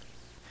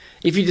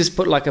 If you just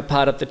put like a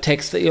part of the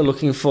text that you're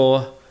looking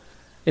for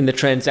in the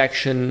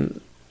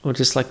transaction, or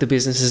just like the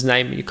business's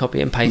name, and you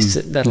copy and paste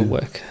it, that'll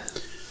work.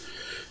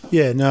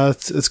 Yeah, no,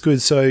 it's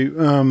good.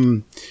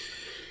 So,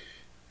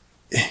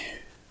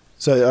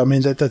 I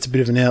mean that's a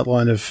bit of an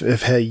outline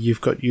of how you've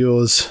got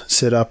yours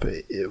set up.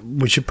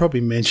 We should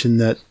probably mention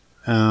that.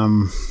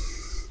 My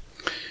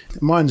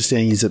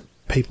understanding is that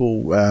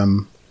people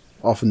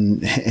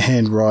often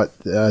handwrite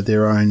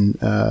their own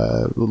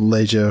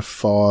ledger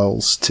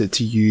files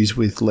to use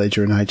with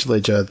Ledger and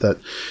HLedger.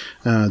 That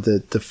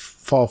the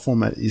file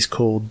format is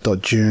called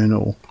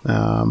 .journal,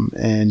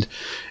 and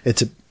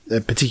it's a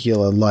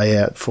particular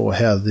layout for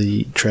how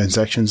the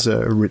transactions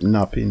are written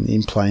up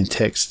in plain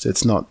text.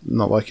 It's not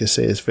like a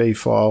CSV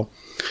file,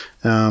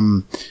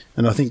 and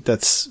I think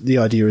that's the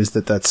idea, is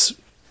that that's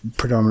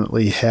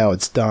predominantly how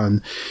it's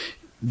done.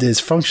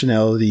 There's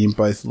functionality in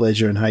both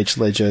Ledger and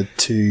HLedger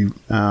to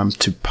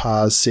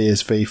parse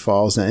CSV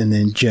files and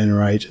then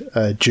generate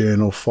a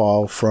journal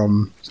file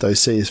from those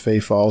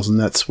CSV files, and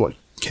that's what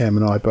Cam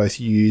and I both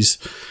use,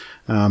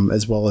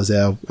 as well as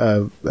our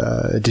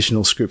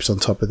additional scripts on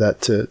top of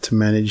that to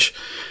manage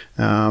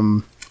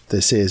the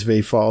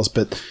CSV files.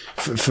 But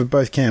for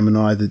both Cam and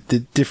I,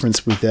 the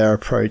difference with our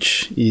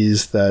approach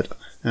is that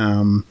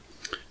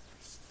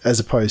as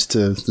opposed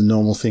to the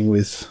normal thing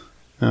with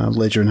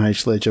Ledger and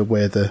HLedger,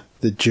 where the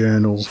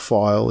journal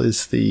file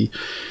is the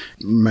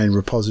main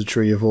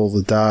repository of all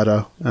the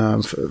data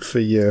for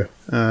your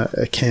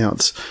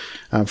accounts.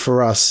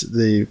 For us,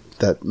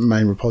 that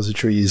main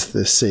repository is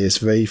the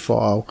CSV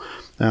file,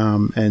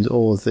 and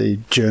all of the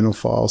journal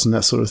files and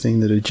that sort of thing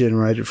that are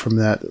generated from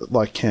that,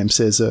 like Cam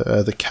says,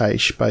 are the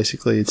cache.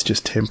 Basically, it's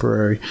just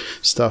temporary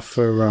stuff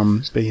for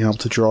being able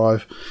to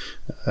drive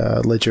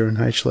Ledger and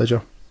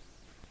HLedger.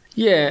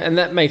 Yeah, and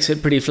that makes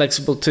it pretty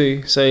flexible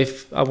too. So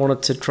if I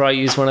wanted to try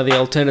use one of the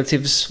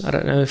alternatives, I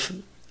don't know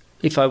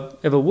if I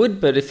ever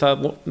would, but I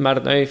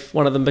don't know if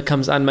one of them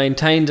becomes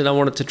unmaintained and I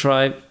wanted to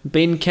try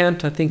bean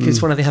count, I think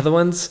is one of the other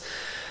ones,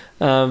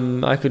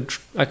 I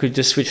could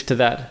just switch to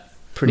that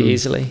pretty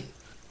easily.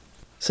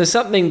 So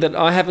something that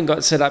I haven't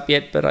got set up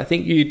yet, but I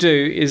think you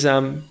do, is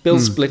bill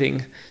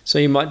splitting. So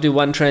you might do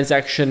one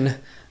transaction,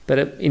 but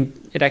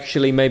it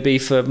actually may be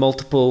for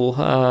multiple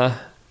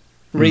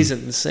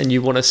reasons, and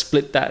you want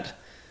to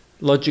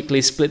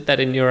logically split that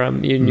in your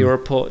your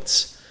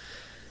reports.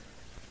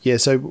 Yeah,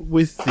 so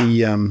with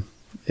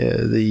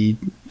the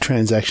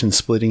transaction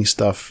splitting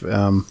stuff,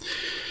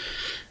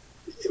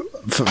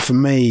 for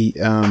me,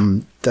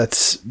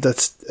 that's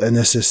a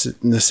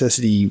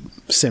necessity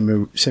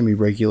semi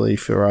regularly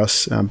for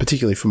us,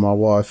 particularly for my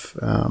wife.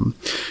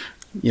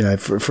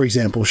 For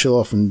example, she'll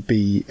often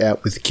be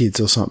out with the kids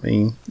or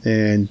something,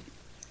 and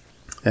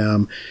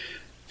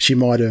she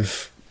might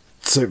have.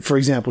 So, for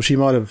example, she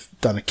might have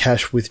done a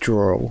cash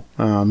withdrawal,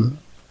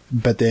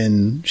 but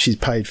then she's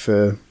paid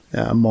for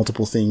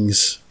multiple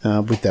things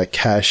with that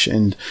cash,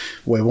 and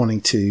we're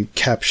wanting to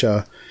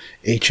capture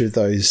each of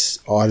those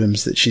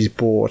items that she's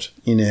bought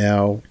in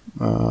our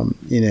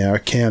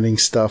accounting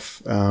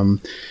stuff.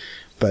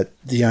 But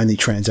the only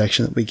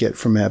transaction that we get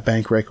from our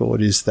bank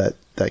record is that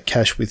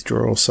cash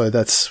withdrawal. So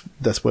that's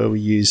where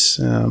we use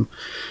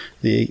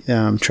the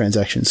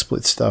transaction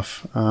split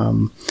stuff.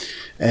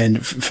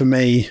 And for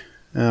me,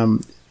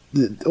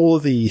 all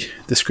of the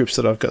scripts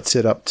that I've got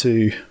set up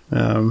to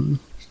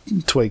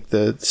tweak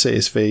the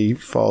CSV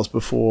files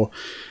before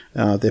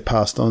they're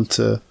passed on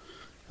to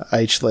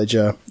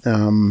HLedger,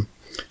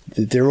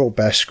 they're all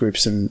bash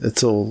scripts, and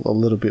it's all a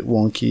little bit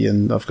wonky,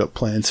 and I've got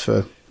plans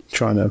for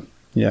trying to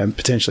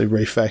potentially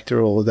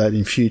refactor all of that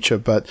in future,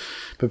 but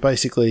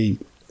basically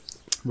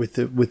with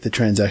the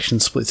transaction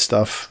split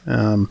stuff,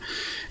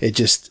 it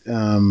just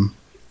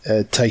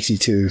takes you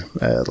to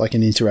like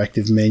an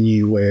interactive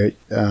menu where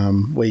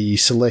you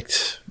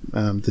select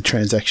the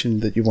transaction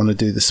that you want to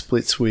do the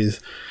splits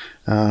with,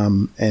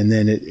 and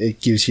then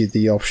it gives you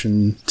the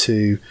option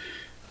to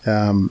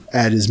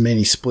add as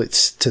many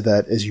splits to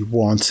that as you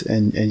want,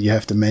 and you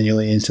have to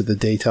manually enter the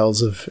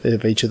details of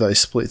each of those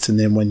splits, and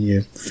then when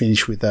you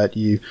finish with that,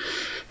 you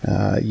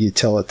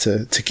tell it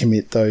to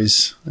commit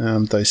those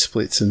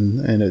splits,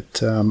 and it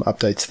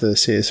updates the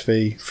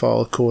CSV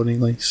file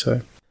accordingly.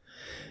 So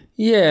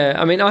yeah,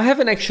 I mean, I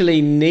haven't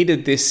actually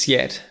needed this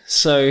yet,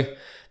 so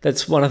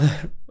that's one of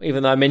the,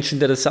 even though I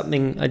mentioned it as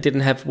something I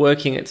didn't have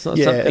working, it's not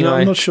something and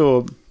I'm not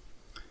sure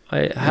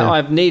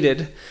I've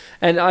needed.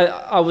 And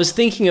I was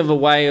thinking of a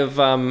way of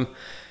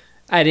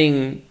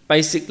adding,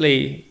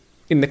 basically,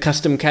 in the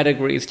custom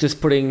categories, just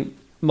putting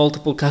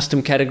multiple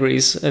custom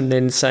categories and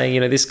then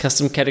saying, this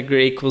custom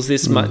category equals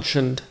this much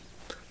and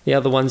the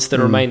other one's the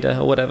remainder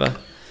or whatever.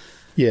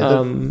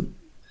 Yeah.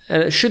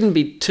 And it shouldn't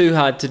be too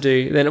hard to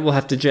do. Then it will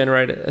have to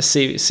generate a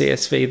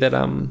CSV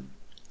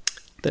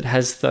that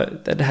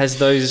has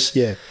those...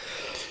 Yeah.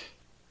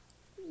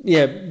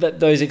 Yeah,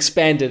 those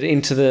expanded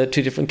into the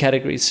two different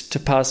categories to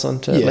pass on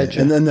to Ledger.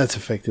 And then that's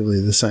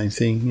effectively the same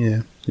thing.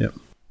 Yeah, yep.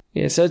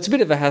 Yeah, so it's a bit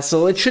of a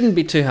hassle. It shouldn't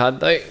be too hard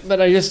though. But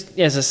as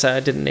I say,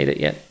 I didn't need it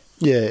yet.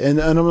 Yeah, and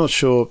I'm not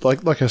sure.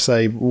 Like I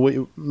say,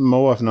 my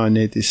wife and I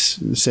need this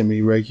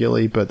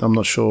semi-regularly, but I'm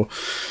not sure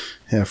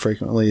how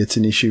frequently it's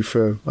an issue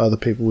for other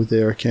people with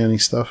their accounting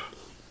stuff.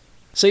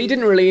 So you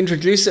didn't really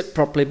introduce it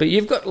properly, but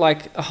you've got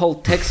like a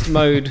whole text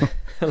mode.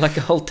 Like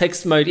a whole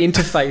text mode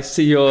interface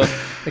to your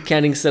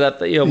accounting setup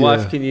that your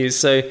wife can use.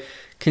 So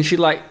can she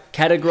like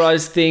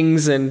categorize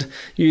things and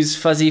use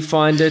Fuzzy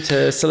Finder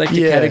to select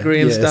a category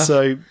and stuff?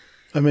 So,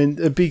 I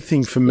mean, a big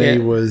thing for me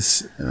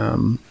was,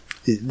 the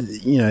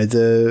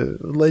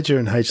Ledger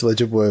and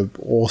HLedger were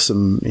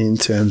awesome in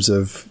terms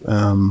of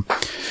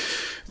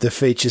the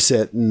feature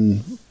set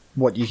and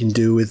what you can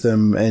do with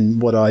them,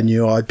 and what I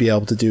knew I'd be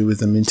able to do with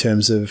them in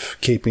terms of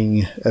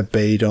keeping a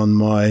bead on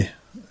my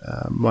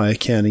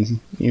accounting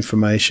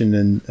information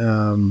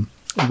and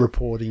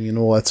reporting and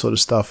all that sort of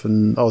stuff,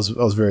 and I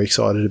was very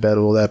excited about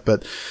all that.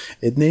 But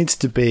it needs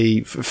to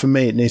be, for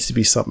me, it needs to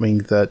be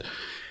something that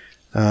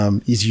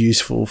is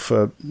useful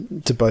to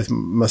both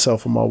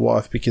myself and my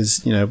wife,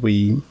 because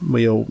we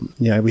all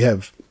we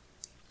have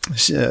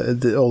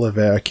all of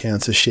our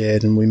accounts are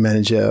shared, and we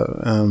manage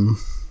our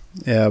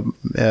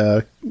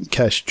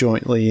cash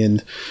jointly,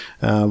 and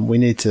we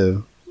need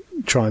to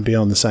try and be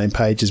on the same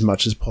page as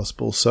much as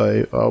possible.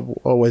 So I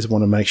always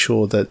want to make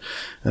sure that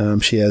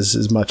she has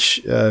as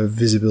much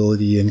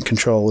visibility and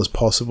control as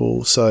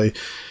possible. So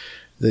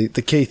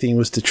the key thing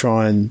was to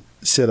try and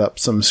set up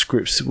some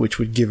scripts which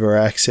would give her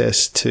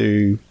access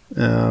to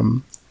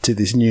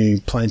this new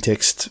plain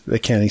text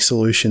accounting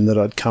solution that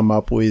I'd come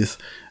up with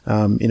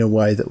in a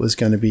way that was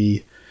going to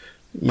be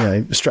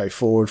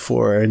straightforward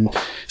for her. And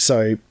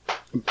so,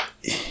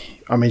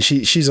 I mean,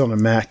 she's on a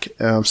Mac,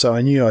 so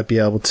I knew I'd be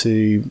able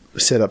to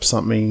set up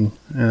something.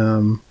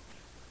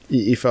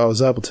 If I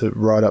was able to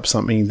write up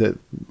something that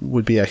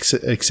would be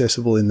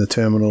accessible in the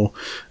terminal,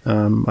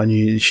 I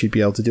knew she'd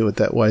be able to do it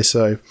that way.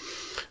 So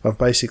I've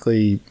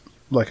basically,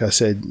 like I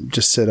said,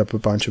 just set up a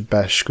bunch of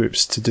bash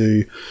scripts to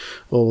do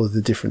all of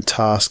the different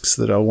tasks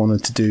that I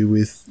wanted to do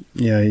with,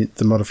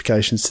 the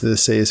modifications to the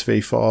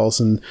CSV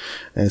files, and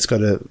it's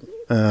got a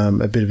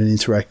bit of an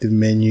interactive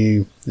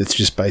menu. It's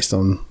just based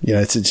on,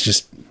 it's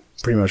just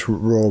pretty much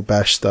raw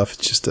bash stuff.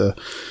 It's just a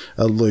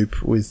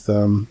loop with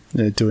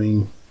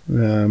doing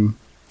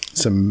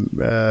some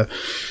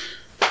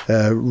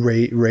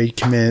read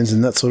commands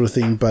and that sort of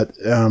thing. But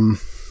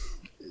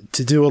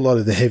to do a lot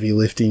of the heavy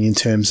lifting in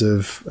terms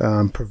of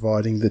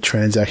providing the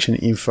transaction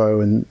info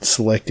and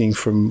selecting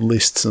from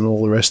lists and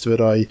all the rest of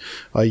it,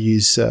 I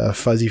use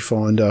Fuzzy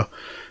Finder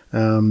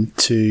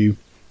to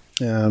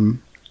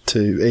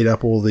eat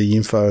up all the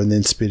info and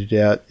then spit it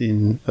out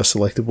in a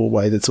selectable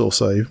way that's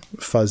also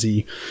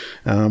fuzzy,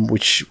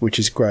 which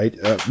is great.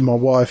 My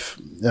wife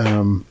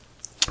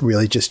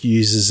really just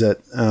uses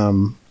it,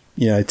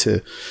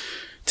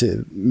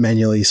 to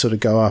manually sort of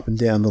go up and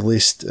down the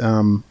list,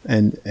 and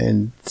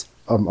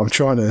I'm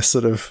trying to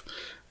sort of,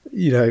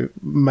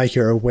 make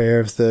her aware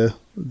of the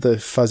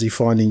fuzzy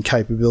finding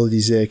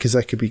capabilities there, because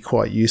that could be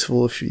quite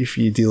useful if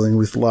you're dealing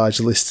with large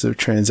lists of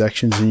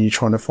transactions and you're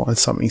trying to find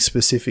something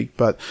specific.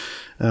 But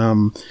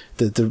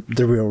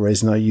the real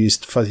reason I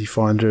used Fuzzy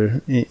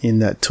Finder in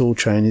that tool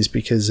chain is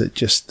because it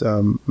just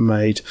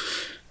made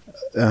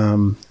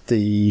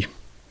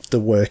the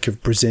work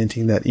of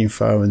presenting that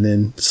info and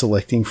then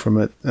selecting from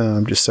it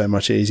just so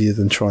much easier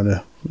than trying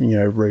to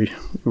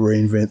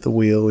reinvent the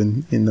wheel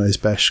in those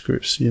bash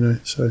scripts.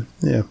 So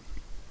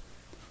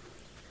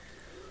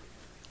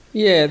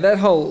yeah, the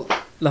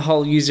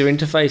whole user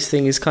interface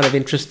thing is kind of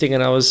interesting,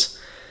 and I was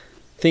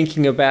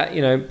thinking about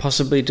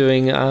possibly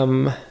doing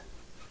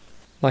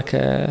like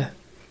a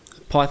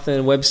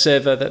Python web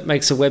server that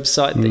makes a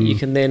website that you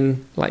can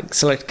then like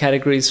select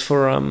categories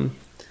for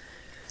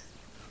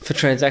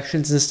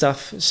transactions and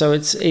stuff, so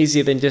it's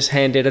easier than just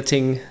hand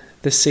editing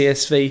the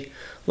CSV.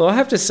 Well, I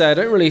have to say I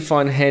don't really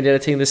find hand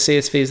editing the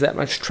CSVs that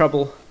much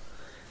trouble,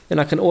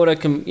 and I can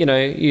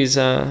use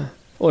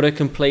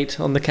autocomplete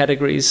on the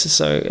categories,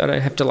 so I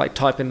don't have to like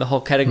type in the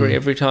whole category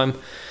every time.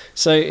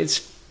 So it's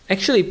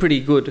actually pretty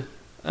good.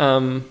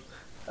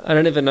 I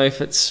don't even know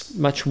if it's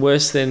much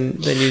worse than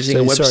using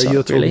a website. Sorry,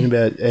 you're talking really.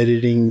 about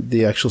editing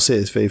the actual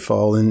CSV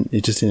file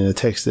just in a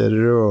text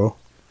editor, or?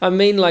 I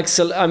mean,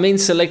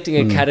 selecting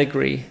a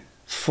category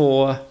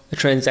for a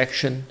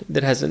transaction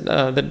that hasn't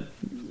that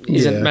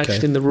isn't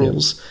matched in the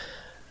rules.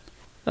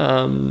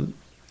 Yep.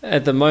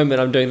 At the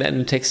moment, I'm doing that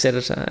in a text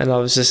editor, and I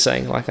was just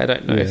saying, like, I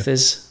don't know if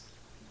there's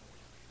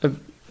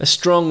a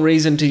strong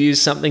reason to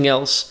use something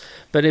else,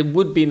 but it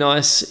would be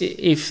nice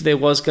if there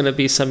was going to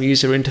be some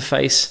user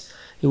interface.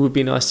 It would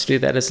be nice to do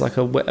that as like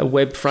a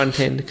web front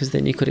end, because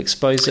then you could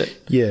expose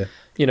it. Yeah.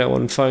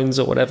 On phones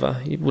or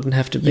whatever. It wouldn't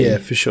have to be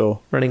for sure.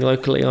 running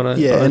locally on a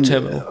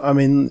terminal. I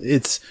mean,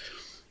 it's,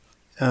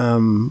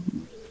 my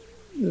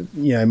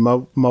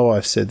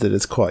wife said that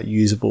it's quite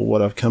usable,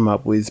 what I've come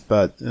up with,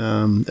 but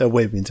a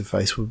web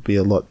interface would be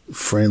a lot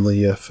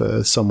friendlier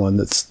for someone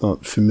that's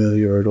not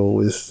familiar at all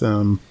with,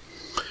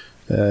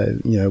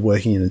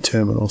 working in a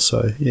terminal.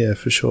 So, yeah,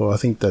 for sure. I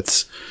think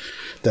that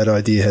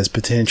idea has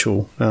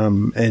potential.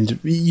 And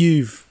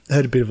you've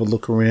had a bit of a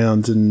look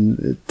around, and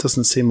it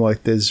doesn't seem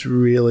like there's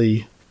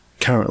really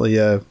currently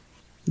a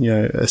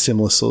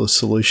similar sort of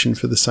solution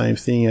for the same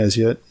thing as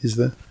yet, is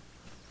there?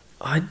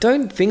 I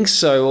don't think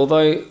so,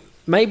 although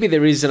maybe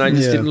there is, and I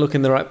just didn't look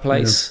in the right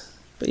place. Yeah.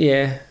 But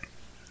yeah.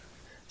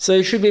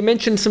 So should we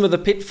mention some of the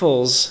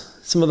pitfalls,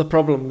 some of the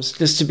problems,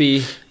 just to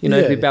be,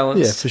 to be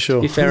balanced? Yeah, for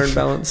sure. Be fair and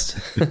balanced.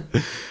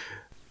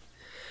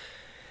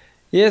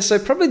 Yeah, so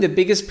probably the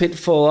biggest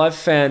pitfall I've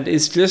found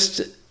is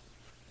just,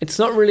 it's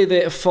not really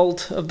the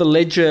fault of the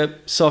Ledger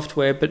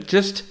software, but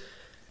just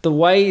the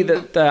way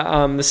that the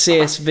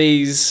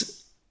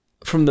CSVs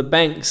from the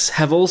banks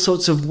have all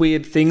sorts of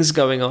weird things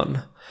going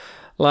on.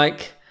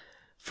 Like,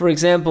 for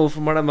example,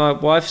 from one of my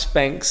wife's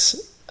banks,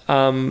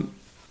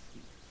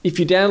 if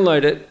you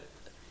download it,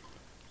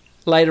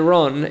 later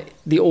on,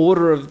 the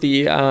order of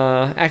the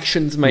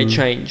actions may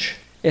change.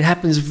 It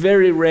happens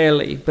very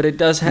rarely, but it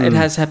does. It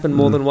has happened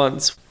more than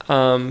once.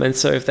 And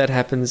so if that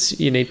happens,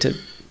 you need to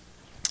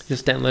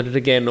just download it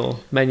again or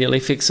manually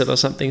fix it or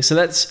something. So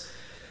that's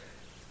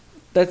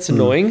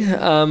annoying.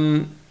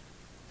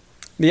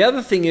 The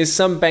other thing is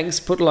some banks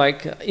put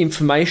like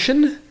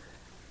information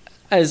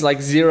as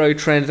like 0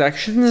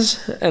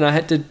 transactions, and I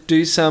had to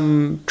do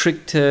some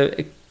trick to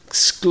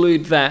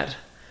exclude that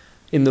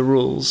in the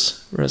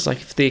rules. Whereas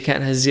like if the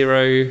account has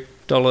 $0,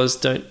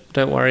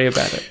 don't worry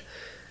about it.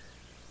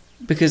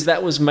 Because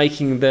that was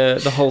making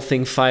the whole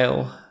thing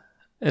fail.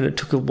 And it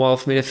took a while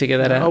for me to figure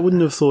that out. I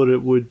wouldn't have thought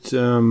it would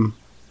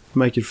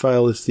make it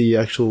fail if the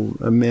actual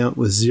amount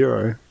was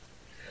 0.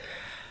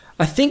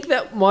 I think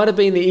that might have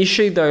been the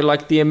issue, though.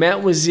 Like, the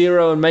amount was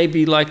 0, and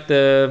maybe like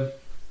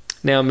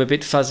now I'm a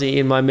bit fuzzy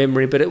in my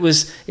memory, but it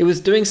was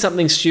doing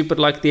something stupid,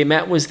 like the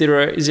amount was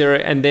 0,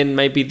 and then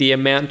maybe the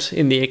amount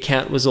in the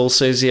account was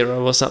also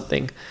 0 or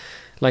something.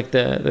 Like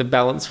the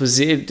balance was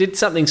 0. It did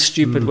something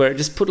stupid where it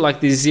just put like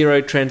these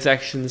 0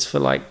 transactions for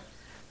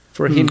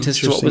a hint as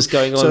to what was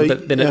going on,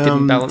 but then it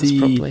didn't balance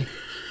properly.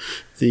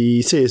 The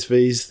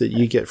CSVs that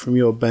you get from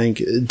your bank,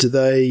 do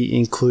they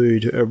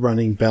include a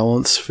running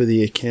balance for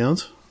the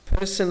account?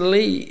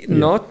 Personally,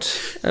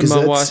 not. And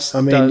my wife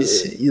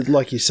does.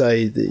 Like you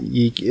say,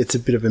 it's a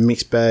bit of a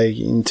mixed bag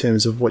in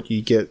terms of what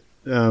you get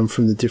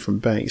from the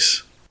different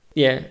banks.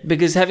 Yeah,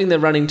 because having the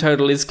running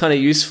total is kind of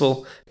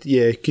useful.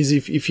 Yeah, because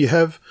if you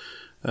have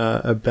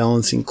a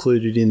balance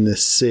included in the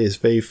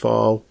CSV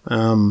file,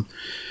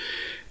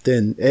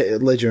 then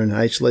Ledger and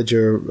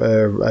HLedger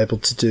are able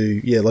to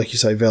do, like you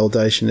say,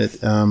 validation.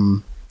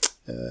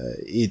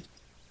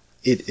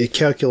 It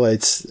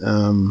calculates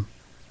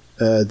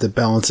the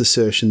balance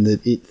assertion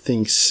that it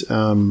thinks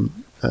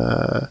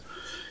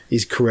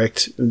is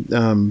correct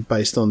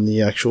based on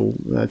the actual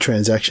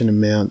transaction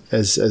amount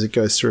as it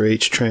goes through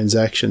each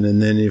transaction,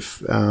 and then if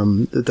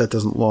that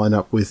doesn't line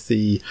up with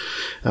the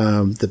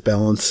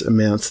balance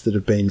amounts that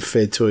have been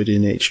fed to it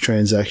in each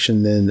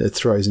transaction, then it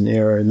throws an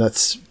error, and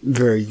that's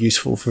very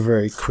useful for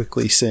very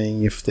quickly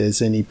seeing if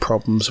there's any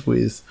problems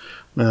with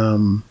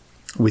your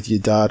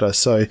data.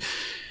 So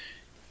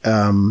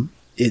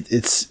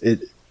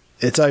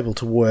it's able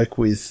to work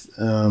with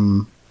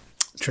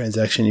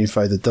transaction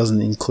info that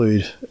doesn't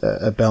include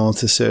a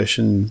balance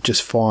assertion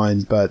just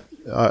fine, but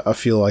I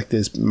feel like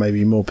there's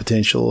maybe more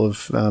potential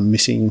of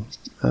missing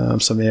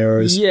some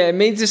errors. Yeah, it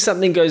means if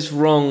something goes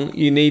wrong,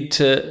 you need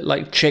to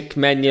like check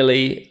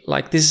manually,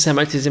 like this is how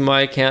much is in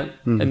my account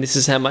and this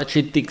is how much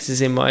it thinks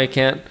is in my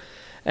account.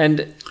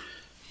 And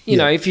you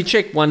know, if you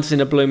check once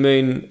in a blue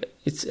moon,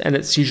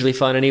 it's usually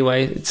fine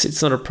anyway.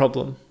 It's not a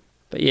problem.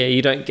 But yeah,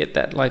 you don't get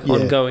that like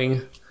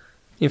ongoing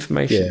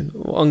information,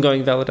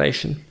 ongoing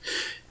validation.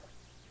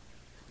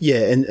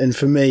 Yeah, and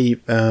for me,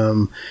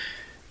 our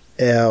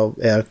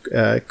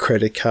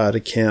credit card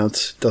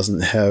account doesn't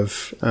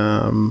have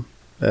a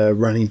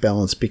running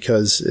balance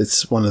because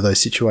it's one of those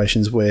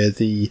situations where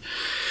the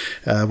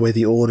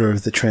order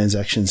of the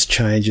transactions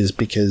changes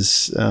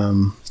because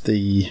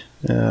the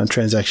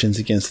transactions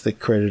against the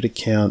credit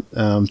account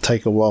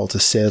take a while to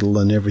settle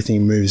and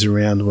everything moves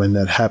around when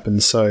that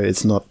happens. So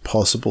it's not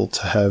possible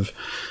to have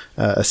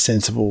a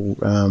sensible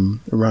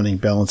running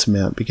balance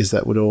amount, because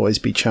that would always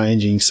be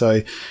changing.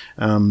 So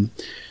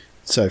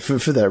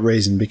for that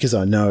reason, because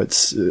I know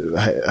it's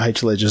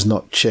HLedger's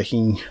not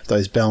checking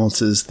those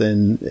balances,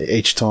 then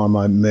each time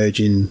I merge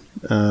in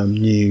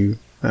new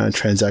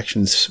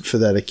transactions for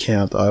that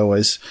account, I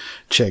always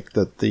check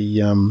that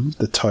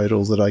the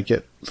total that I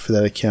get for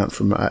that account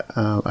from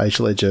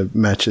HLedger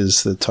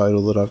matches the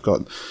total that I've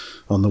got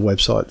on the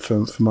website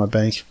for my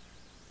bank.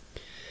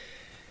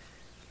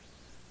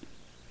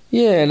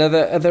 Yeah, and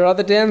are there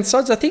other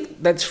downsides? I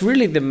think that's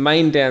really the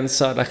main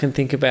downside I can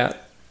think about.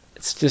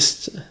 It's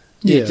just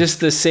just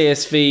the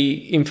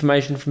CSV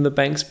information from the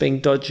banks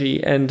being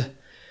dodgy, and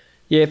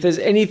if there's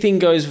anything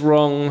goes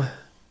wrong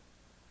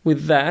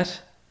with that,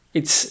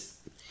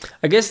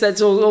 I guess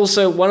that's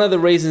also one of the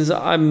reasons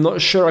I'm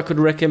not sure I could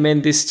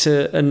recommend this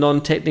to a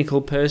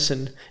non-technical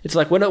person. It's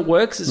like when it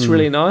works, it's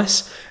really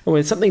nice. And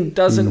when something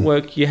doesn't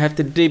work, you have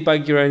to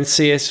debug your own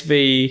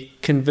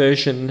CSV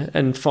conversion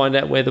and find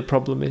out where the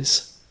problem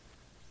is.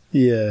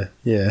 Yeah.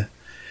 And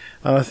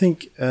I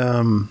think,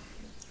 I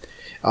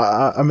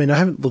mean, I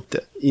haven't looked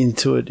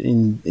into it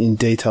in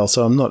detail,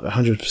 so I'm not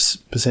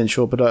 100%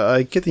 sure, but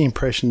I get the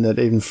impression that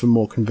even for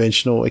more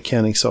conventional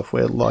accounting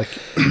software like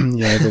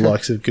the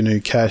likes of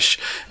GNU Cash,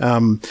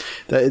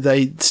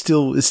 it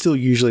still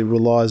usually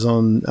relies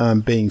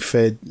on being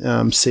fed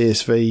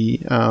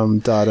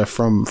CSV data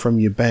from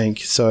your bank.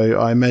 So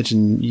I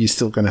imagine you're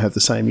still going to have the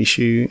same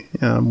issue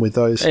with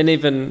those. And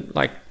even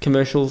like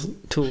commercial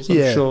tools,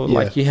 I'm sure,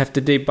 like you have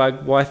to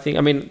debug why thing.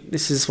 I mean,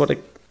 this is what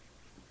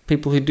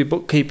people who do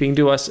bookkeeping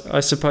do, I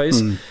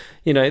suppose.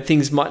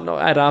 Things might not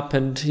add up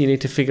and you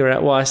need to figure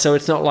out why. So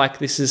it's not like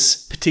this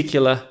is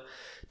particular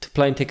to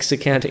plain text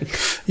accounting.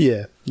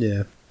 Yeah.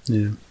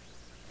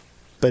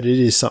 But it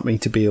is something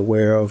to be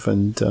aware of,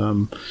 and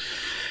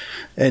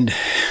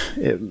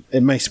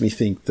it makes me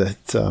think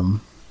that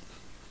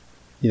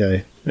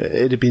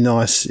it'd be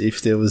nice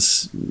if there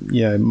was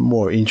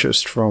more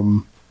interest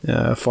from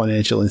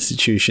financial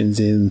institutions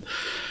in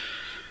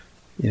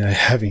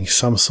having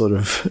some sort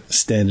of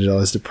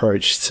standardized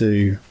approach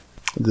to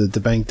the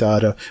bank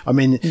data. I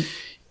mean,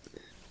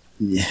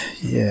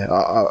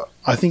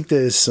 I think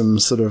there's some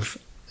sort of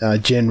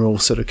general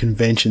sort of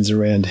conventions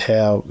around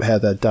how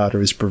that data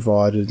is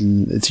provided,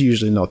 and it's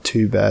usually not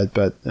too bad,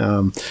 but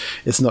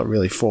it's not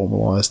really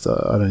formalized,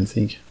 I don't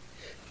think.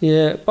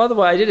 Yeah. By the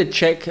way, I did a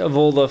check of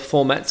all the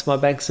formats my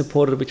bank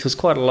supported, which was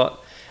quite a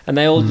lot, and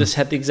they all just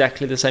had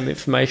exactly the same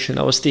information.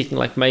 I was thinking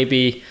like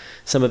maybe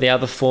some of the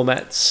other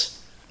formats,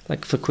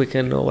 like for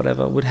Quicken or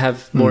whatever, would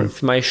have more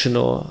information,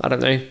 or I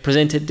don't know,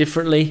 present it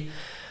differently.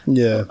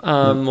 Yeah.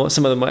 Or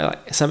some of them were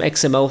like some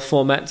XML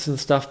formats and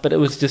stuff, but it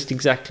was just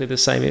exactly the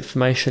same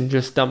information,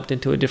 just dumped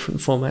into a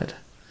different format.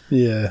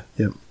 Yeah.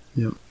 Yep.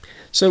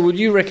 So would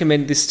you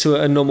recommend this to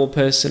a normal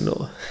person,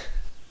 or?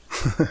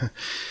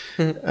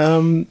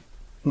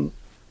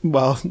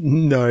 Well,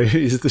 no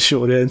is the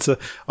short answer.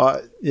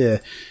 I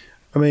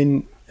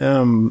mean,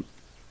 I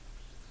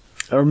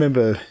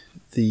remember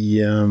there's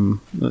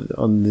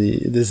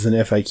an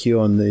FAQ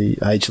on the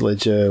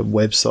HLedger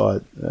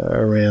website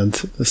around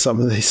some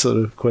of these sort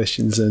of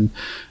questions, and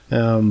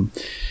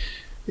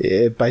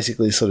it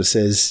basically sort of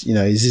says,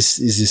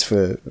 is this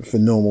for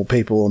normal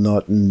people or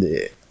not?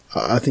 And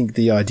I think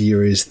the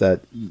idea is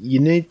that you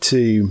need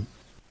to,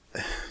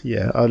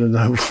 I don't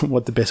know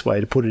what the best way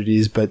to put it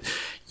is, but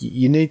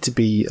you need to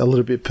be a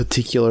little bit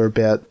particular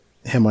about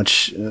how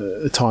much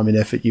time and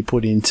effort you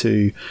put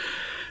into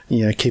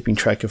keeping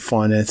track of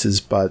finances,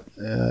 but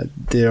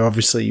they're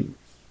obviously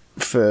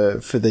for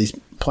these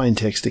plain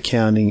text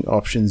accounting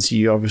options,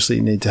 you obviously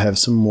need to have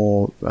some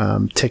more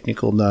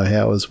technical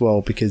know-how as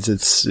well, because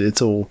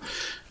it's all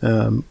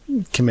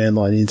command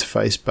line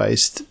interface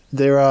based.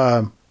 There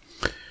are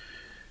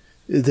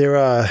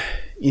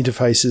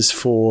interfaces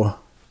for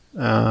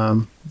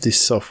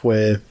this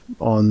software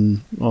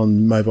on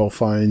mobile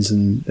phones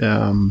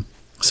and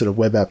sort of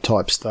web app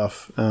type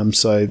stuff.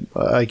 So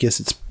I guess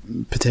it's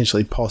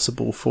potentially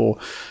possible for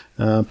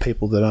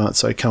people that aren't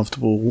so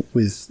comfortable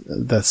with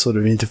that sort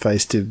of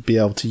interface to be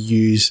able to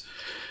use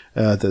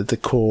the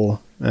core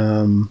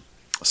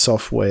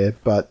software.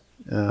 But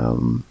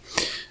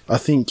I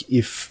think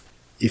if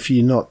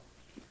you're not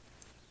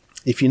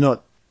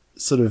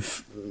sort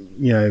of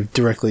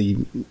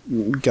directly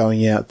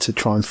going out to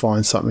try and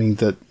find something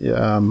that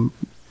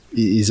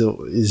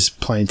is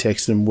plain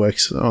text and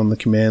works on the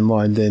command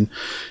line, then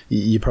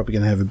you're probably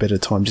going to have a better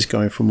time just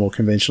going for more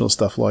conventional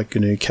stuff like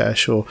GNU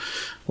Cache or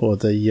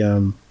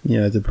the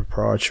the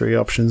proprietary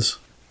options.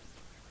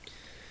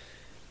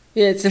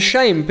 Yeah, it's a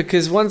shame,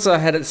 because once I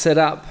had it set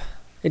up,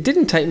 it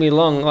didn't take me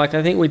long. Like,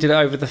 I think we did it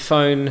over the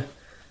phone,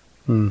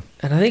 and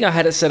I think I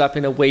had it set up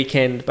in a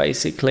weekend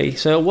basically.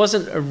 So it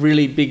wasn't a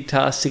really big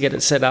task to get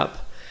it set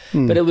up,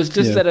 but it was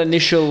just that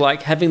initial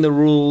like having the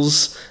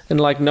rules and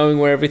like knowing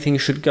where everything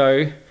should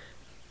go.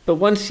 But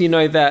once you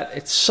know that,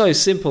 it's so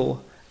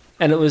simple.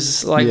 And it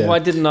was like, why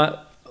didn't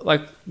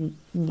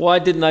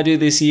I do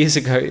this years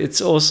ago?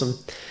 It's awesome.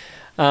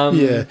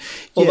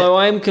 Although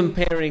I am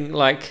comparing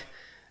like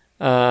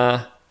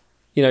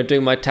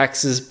doing my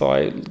taxes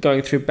by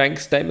going through bank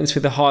statements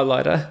with a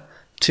highlighter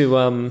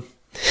to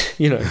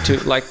to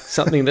like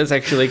something that's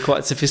actually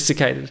quite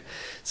sophisticated.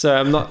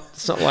 So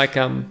it's not like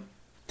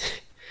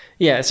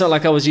it's not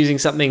like I was using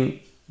something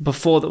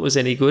before that was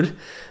any good.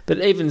 But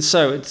even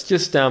so, it's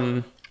just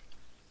like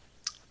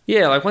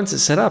once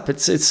it's set up,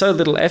 it's so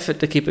little effort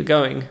to keep it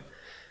going.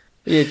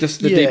 Yeah,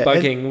 just the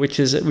debugging, which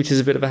is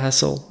a bit of a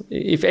hassle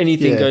if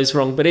anything goes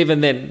wrong. But even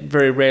then,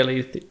 very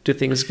rarely do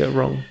things go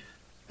wrong.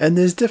 And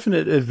there's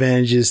definite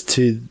advantages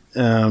to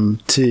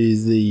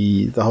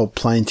the whole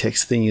plain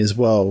text thing as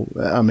well.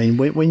 I mean,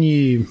 when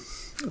you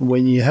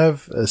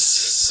have a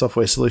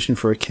software solution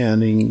for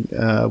accounting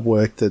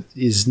work that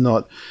is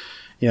not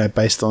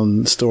based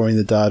on storing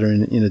the data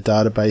in a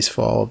database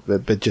file,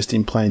 but just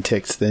in plain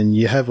text, then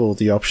you have all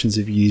the options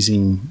of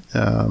using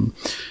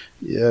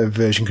a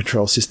version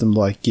control system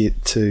like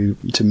Git to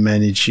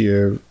manage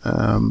your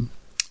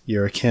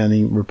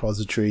accounting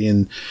repository,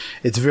 and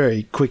it's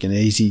very quick and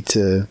easy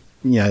to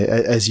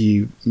as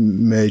you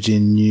merge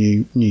in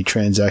new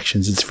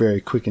transactions, it's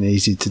very quick and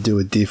easy to do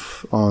a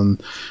diff on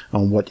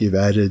what you've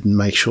added and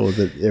make sure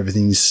that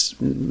everything's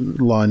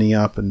lining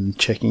up and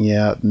checking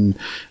out, and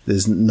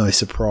there's no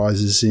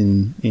surprises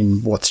in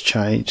what's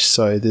changed.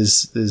 So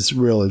there's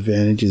real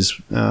advantages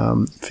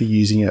for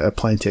using a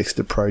plain text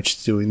approach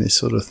to doing this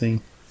sort of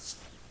thing.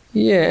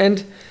 Yeah,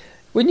 and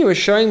when you were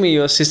showing me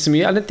your system,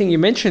 I don't think you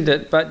mentioned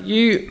it, but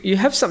you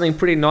have something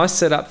pretty nice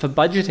set up for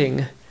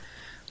budgeting,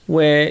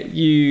 where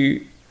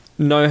you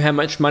know how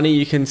much money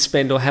you can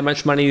spend or how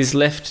much money is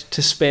left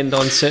to spend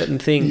on certain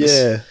things.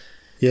 Yeah.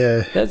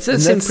 That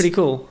seems pretty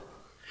cool.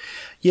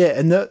 Yeah,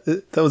 and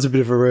that was a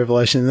bit of a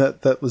revelation.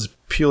 That was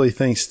purely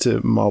thanks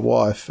to my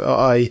wife.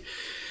 I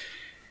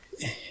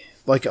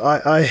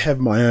have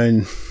my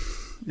own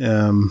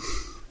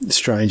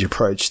strange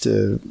approach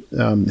to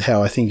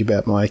how I think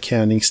about my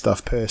accounting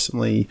stuff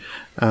personally,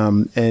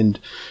 and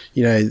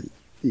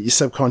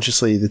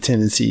subconsciously the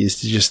tendency is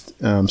to just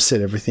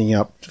set everything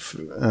up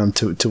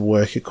to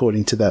work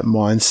according to that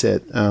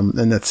mindset,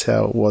 and that's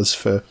how it was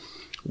for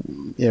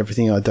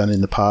everything I'd done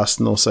in the past,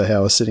 and also how I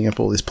was setting up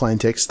all this plain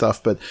text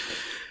stuff. But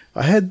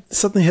I had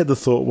the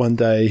thought one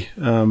day,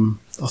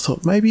 I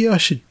thought maybe I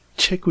should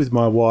check with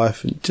my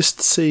wife and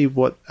just see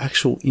what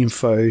actual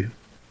info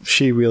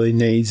she really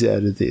needs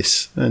out of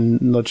this,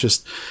 and not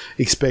just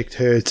expect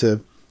her to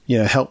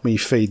help me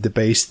feed the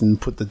beast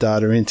and put the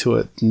data into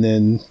it and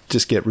then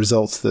just get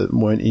results that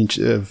weren't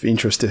of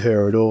interest to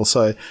her at all.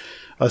 So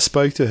I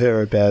spoke to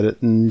her about it,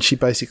 and she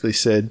basically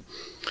said,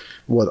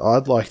 what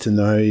I'd like to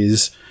know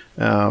is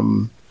how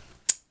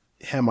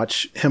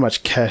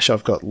much cash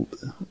I've got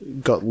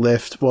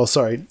left. Well,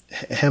 sorry,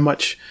 how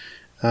much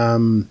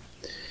I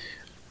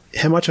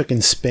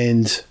can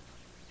spend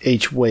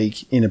each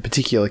week in a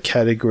particular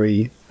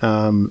category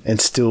and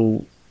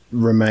still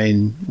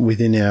remain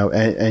within our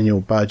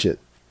annual budget.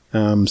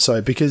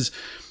 So because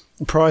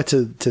prior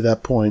to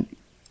that point,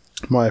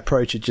 my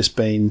approach had just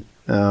been,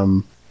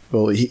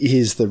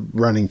 here's the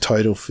running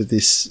total for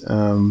this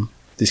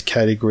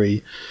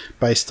category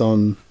based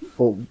on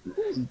all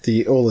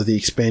of the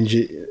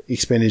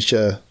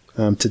expenditure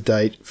to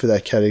date for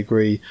that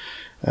category,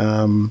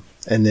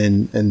 and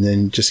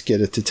then just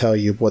get it to tell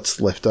you what's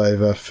left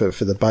over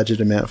for the budget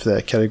amount for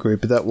that category.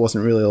 But that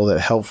wasn't really all that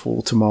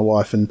helpful to my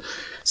wife, and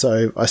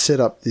so I set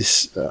up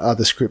this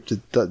other script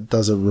that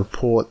does a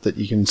report that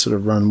you can sort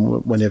of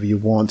run whenever you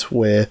want,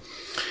 where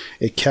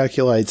it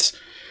calculates.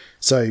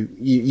 So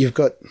you've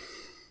got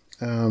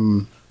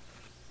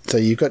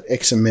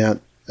X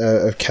amount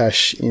of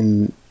cash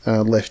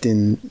left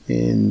in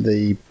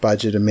the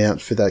budget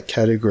amount for that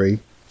category,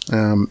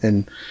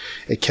 and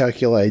it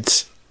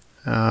calculates.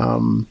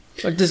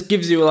 It just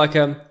gives you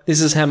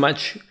this is how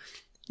much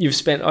you've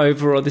spent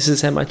over, or this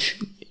is how much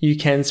you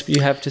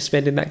have to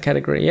spend in that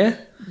category. Yeah.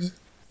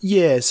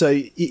 Yeah.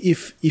 So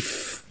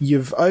if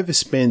you've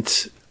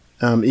overspent,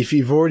 if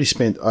you've already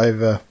spent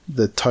over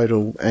the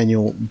total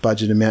annual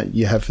budget amount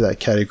you have for that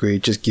category,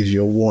 it just gives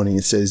you a warning.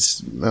 It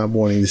says,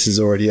 warning, this is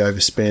already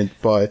overspent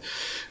by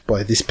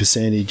this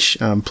percentage.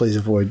 Please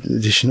avoid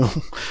additional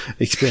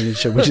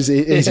expenditure, which is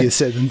easier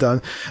said than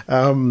done.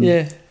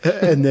 Yeah.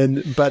 And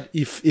then, but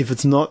if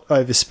it's not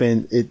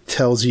overspent, it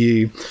tells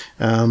you,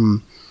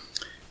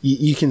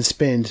 you can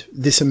spend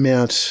this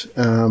amount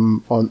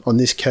on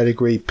this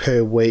category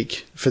per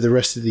week for the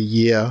rest of the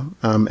year,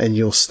 and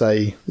you'll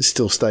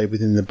still stay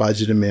within the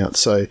budget amount.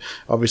 So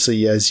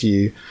obviously, as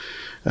you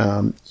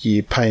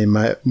pay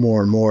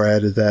more and more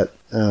out of that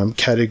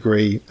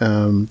category,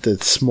 the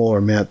smaller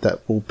amount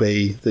that will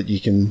be that you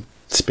can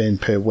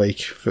spend per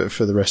week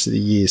for the rest of the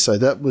year. So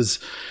that was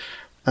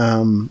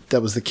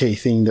the key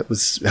thing that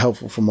was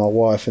helpful for my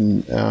wife,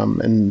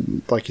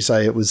 and like you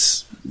say, it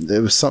was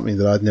something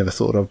that I'd never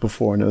thought of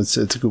before, and it's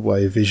a good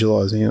way of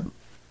visualizing it.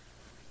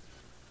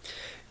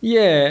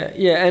 Yeah,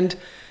 and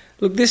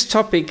look, this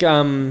topic,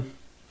 I'm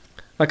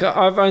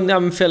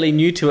fairly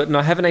new to it, and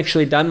I haven't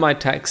actually done my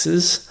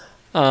taxes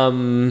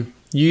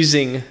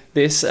using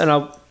this, and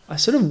I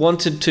sort of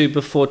wanted to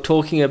before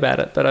talking about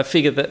it, but I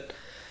figured that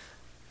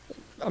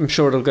I'm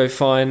sure it'll go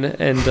fine.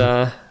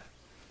 And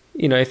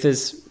if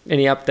there's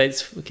any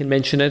updates, we can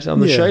mention it on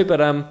the show. But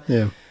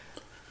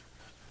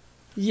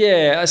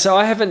so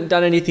I haven't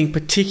done anything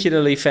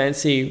particularly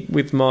fancy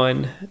with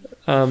mine.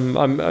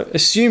 I'm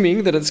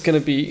assuming that it's going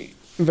to be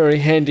very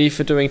handy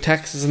for doing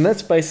taxes, and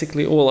that's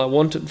basically all I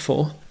want it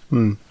for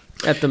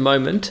at the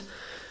moment.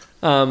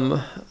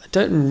 I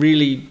don't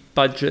really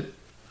budget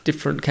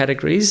different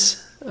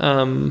categories.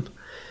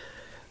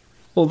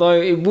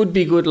 Although it would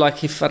be good,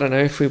 like if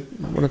we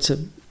wanted to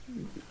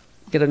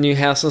get a new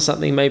house or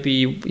something, maybe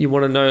you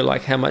want to know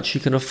like how much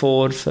you can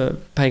afford for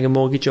paying a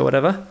mortgage or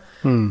whatever.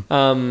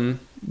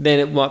 Then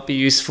it might be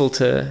useful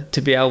to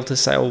be able to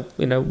say,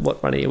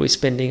 what money are we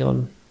spending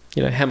on,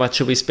 how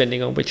much are we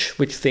spending on which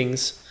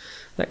things,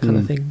 that kind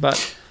of thing.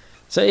 But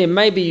so it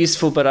may be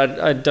useful, but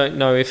I don't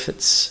know if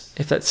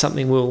that's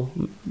something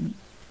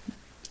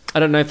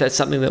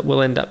that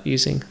we'll end up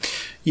using.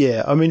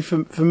 Yeah, I mean,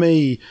 for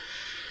me,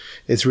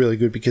 it's really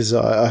good because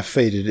I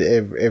feed it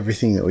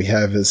everything that we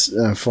have as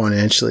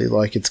financially.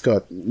 Like it's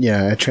got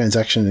our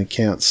transaction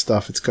account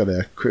stuff, it's got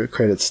our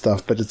credit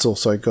stuff, but it's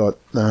also got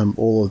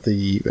all of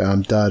the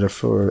data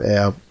for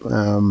our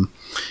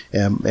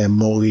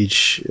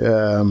mortgage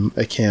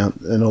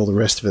account and all the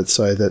rest of it.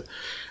 So that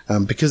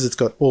because it's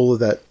got all of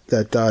that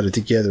data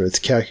together, it's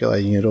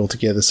calculating it all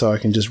together. So I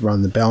can just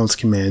run the balance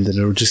command and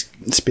it'll just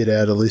spit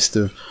out a list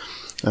of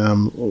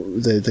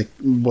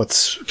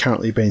what's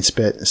currently been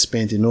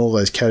spent in all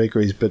those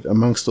categories, but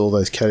amongst all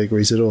those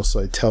categories, it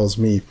also tells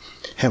me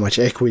how much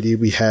equity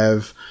we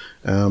have,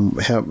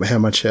 how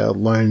much our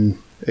loans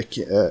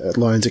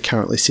are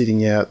currently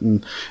sitting at.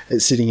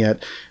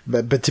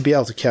 But to be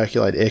able to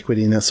calculate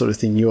equity and that sort of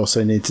thing, you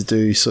also need to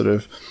do sort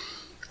of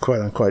quote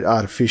unquote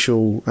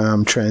artificial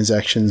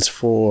transactions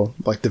for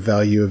like the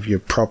value of your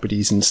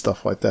properties and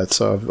stuff like that.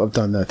 So I've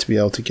done that to be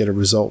able to get a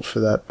result for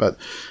that. But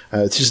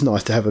it's just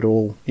nice to have it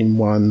all in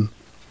one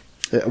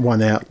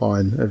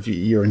outline of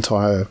your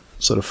entire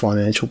sort of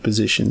financial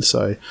position.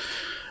 So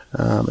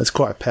it's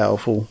quite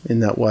powerful in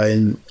that way.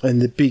 And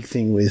the big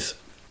thing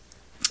with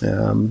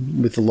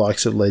the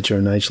likes of Ledger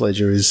and H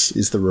Ledger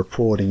is the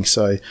reporting.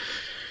 So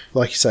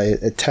like you say,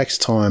 at tax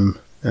time,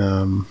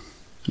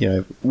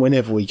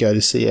 whenever we go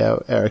to see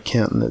our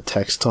accountant at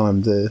tax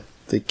time, the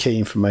key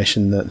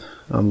information that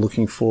I'm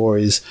looking for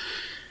is,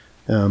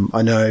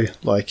 I know,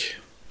 like,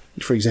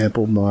 for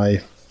example,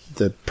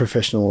 the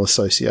professional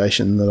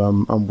association that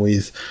I'm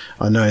with,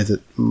 I know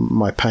that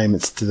my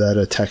payments to that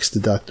are tax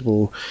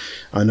deductible.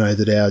 I know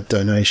that our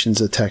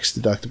donations are tax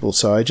deductible.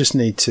 So I just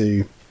need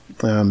to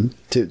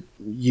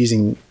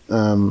using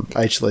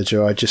H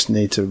Ledger, I just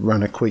need to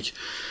run a quick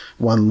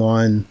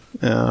one-line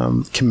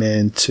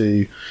command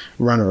to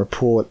run a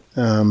report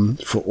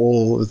for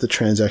all of the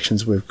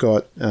transactions we've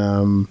got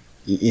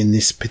in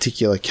this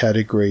particular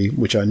category,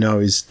 which I know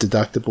is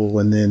deductible,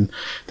 and then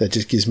that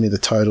just gives me the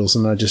totals,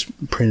 and I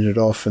just print it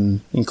off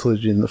and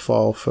include it in the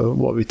file for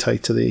what we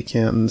take to the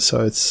accountant.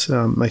 So it's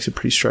makes it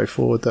pretty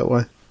straightforward that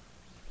way.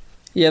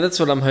 Yeah, that's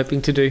what I'm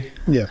hoping to do.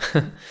 Yeah.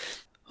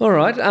 All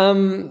right.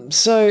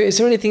 So is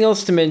there anything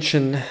else to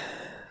mention?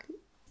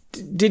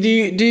 Do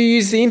you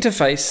use the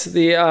interface,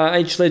 the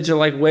H Ledger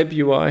like web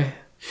UI?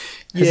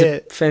 Has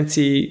a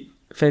fancy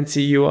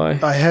UI.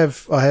 I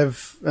have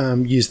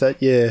used that.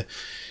 Yeah,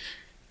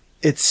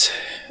 it's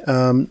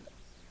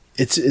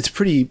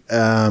pretty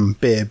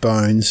bare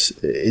bones.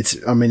 It's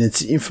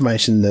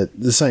information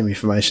the same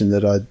information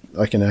that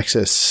I can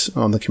access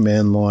on the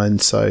command line.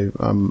 So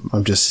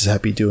I'm just as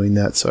happy doing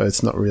that. So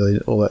it's not really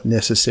all that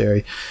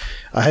necessary.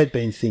 I had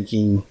been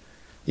thinking,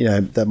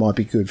 that might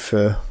be good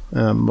for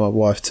my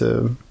wife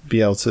to be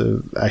able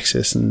to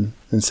access and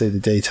see the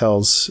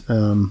details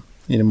in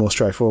a more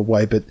straightforward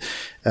way. But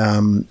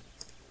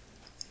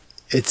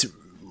it's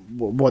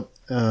what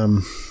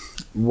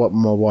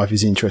my wife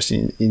is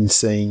interested in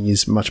seeing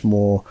is much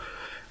more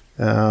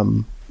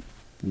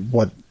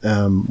what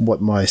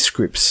my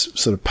scripts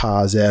sort of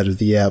parse out of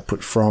the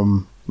output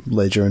from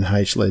Ledger and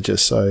H Ledger.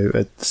 So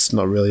it's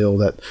not really all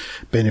that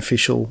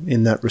beneficial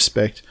in that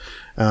respect.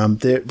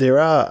 There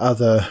are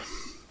other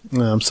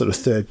sort of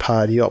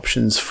third-party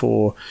options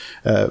for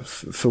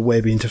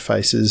web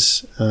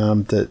interfaces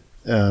that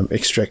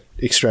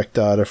extract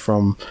data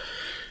from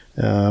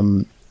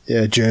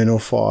journal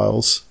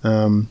files,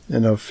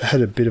 and I've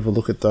had a bit of a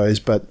look at those.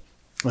 But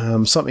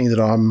something that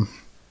I'm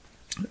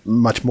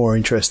much more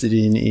interested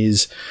in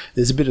is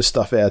there's a bit of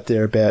stuff out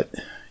there about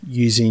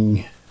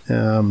using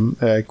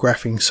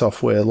graphing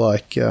software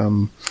like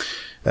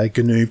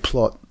GNU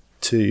Plot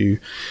to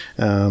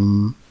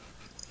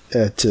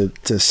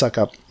suck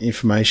up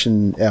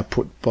information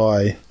output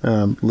by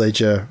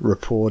Ledger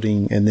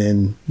reporting and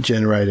then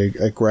generate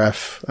a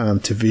graph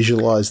to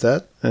visualize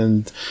that,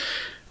 and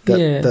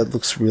that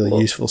looks really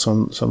useful. So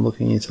I'm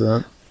looking into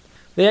that.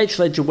 The H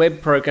Ledger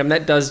web program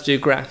that does do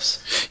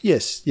graphs.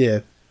 Yes,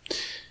 yeah.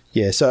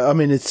 So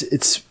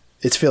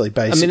it's fairly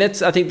basic.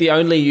 That's I think the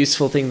only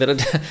useful thing that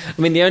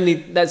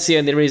that's the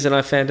only reason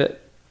I found it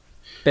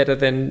better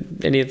than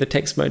any of the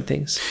text mode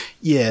things.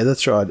 Yeah,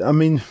 that's right. I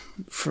mean,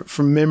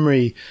 from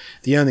memory,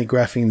 the only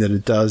graphing that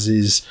it does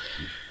is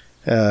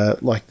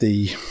like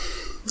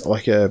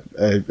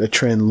a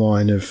trend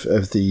line of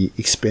the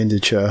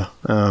expenditure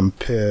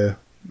per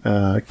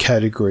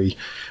category,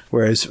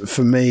 whereas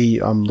for me,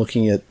 I'm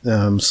looking at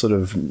sort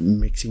of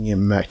mixing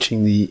and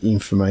matching the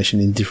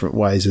information in different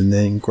ways and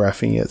then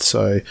graphing it.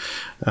 So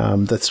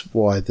that's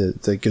why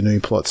the GNU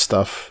plot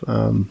stuff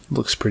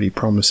looks pretty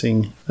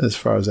promising as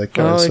far as that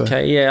goes. Oh,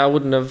 okay. Yeah, I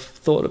wouldn't have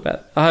thought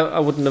I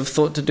wouldn't have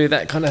thought to do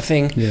that kind of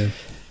thing. Yeah.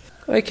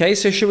 Okay,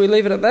 so should we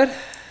leave it at that?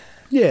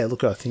 Yeah,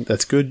 look, I think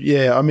that's good.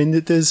 Yeah, I mean,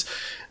 there's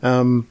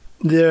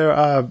there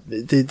are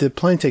the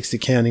plain text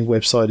accounting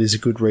website is a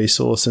good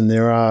resource, and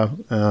there are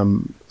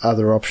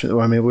other options.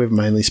 I mean, we've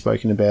mainly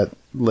spoken about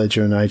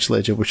Ledger and Age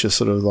Ledger, which are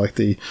sort of like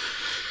the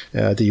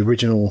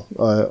original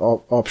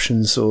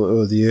options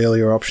or the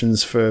earlier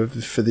options for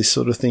this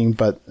sort of thing.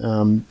 But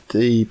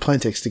the plain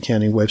text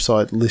accounting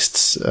website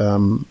lists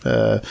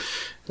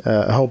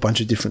a whole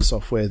bunch of different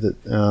software that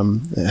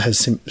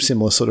has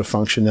similar sort of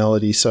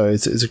functionality. So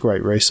it's a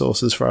great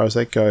resource as far as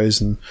that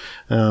goes, and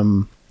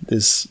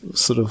there's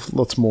sort of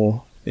lots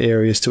more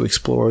areas to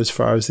explore as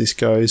far as this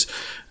goes.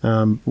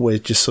 We're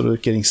just sort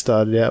of getting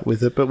started out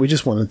with it, but we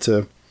just wanted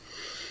to,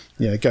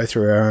 go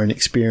through our own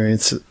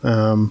experience,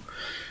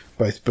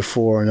 both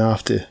before and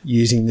after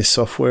using this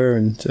software,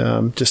 and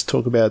just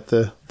talk about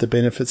the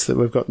benefits that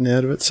we've gotten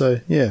out of it. So,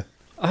 yeah.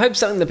 I hope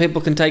something that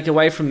people can take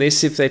away from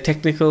this, if they're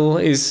technical,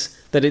 is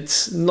that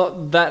it's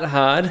not that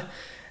hard,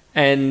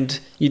 and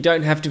you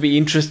don't have to be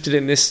interested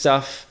in this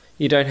stuff.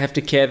 You don't have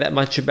to care that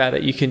much about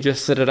it. You can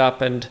just set it up,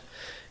 and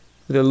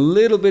with a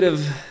little bit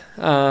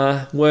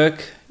of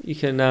work, you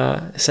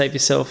can save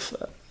yourself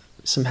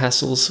some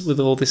hassles with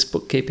all this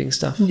bookkeeping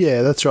stuff.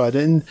 Yeah, that's right.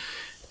 And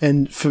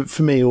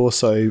for me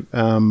also,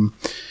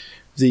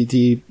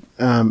 the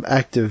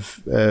act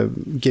of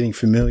getting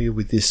familiar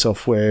with this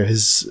software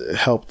has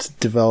helped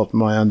develop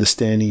my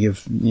understanding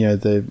of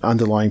the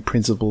underlying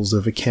principles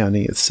of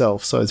accounting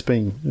itself. So it's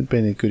been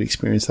a good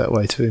experience that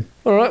way too.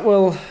 All right,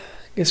 well,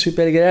 guess we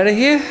better get out of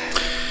here.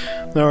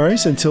 No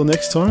worries. Until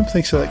next time.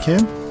 Thanks for that,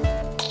 Cam.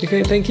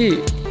 Okay, thank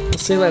you. I'll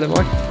see you later,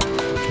 Mike.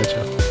 Catch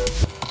up.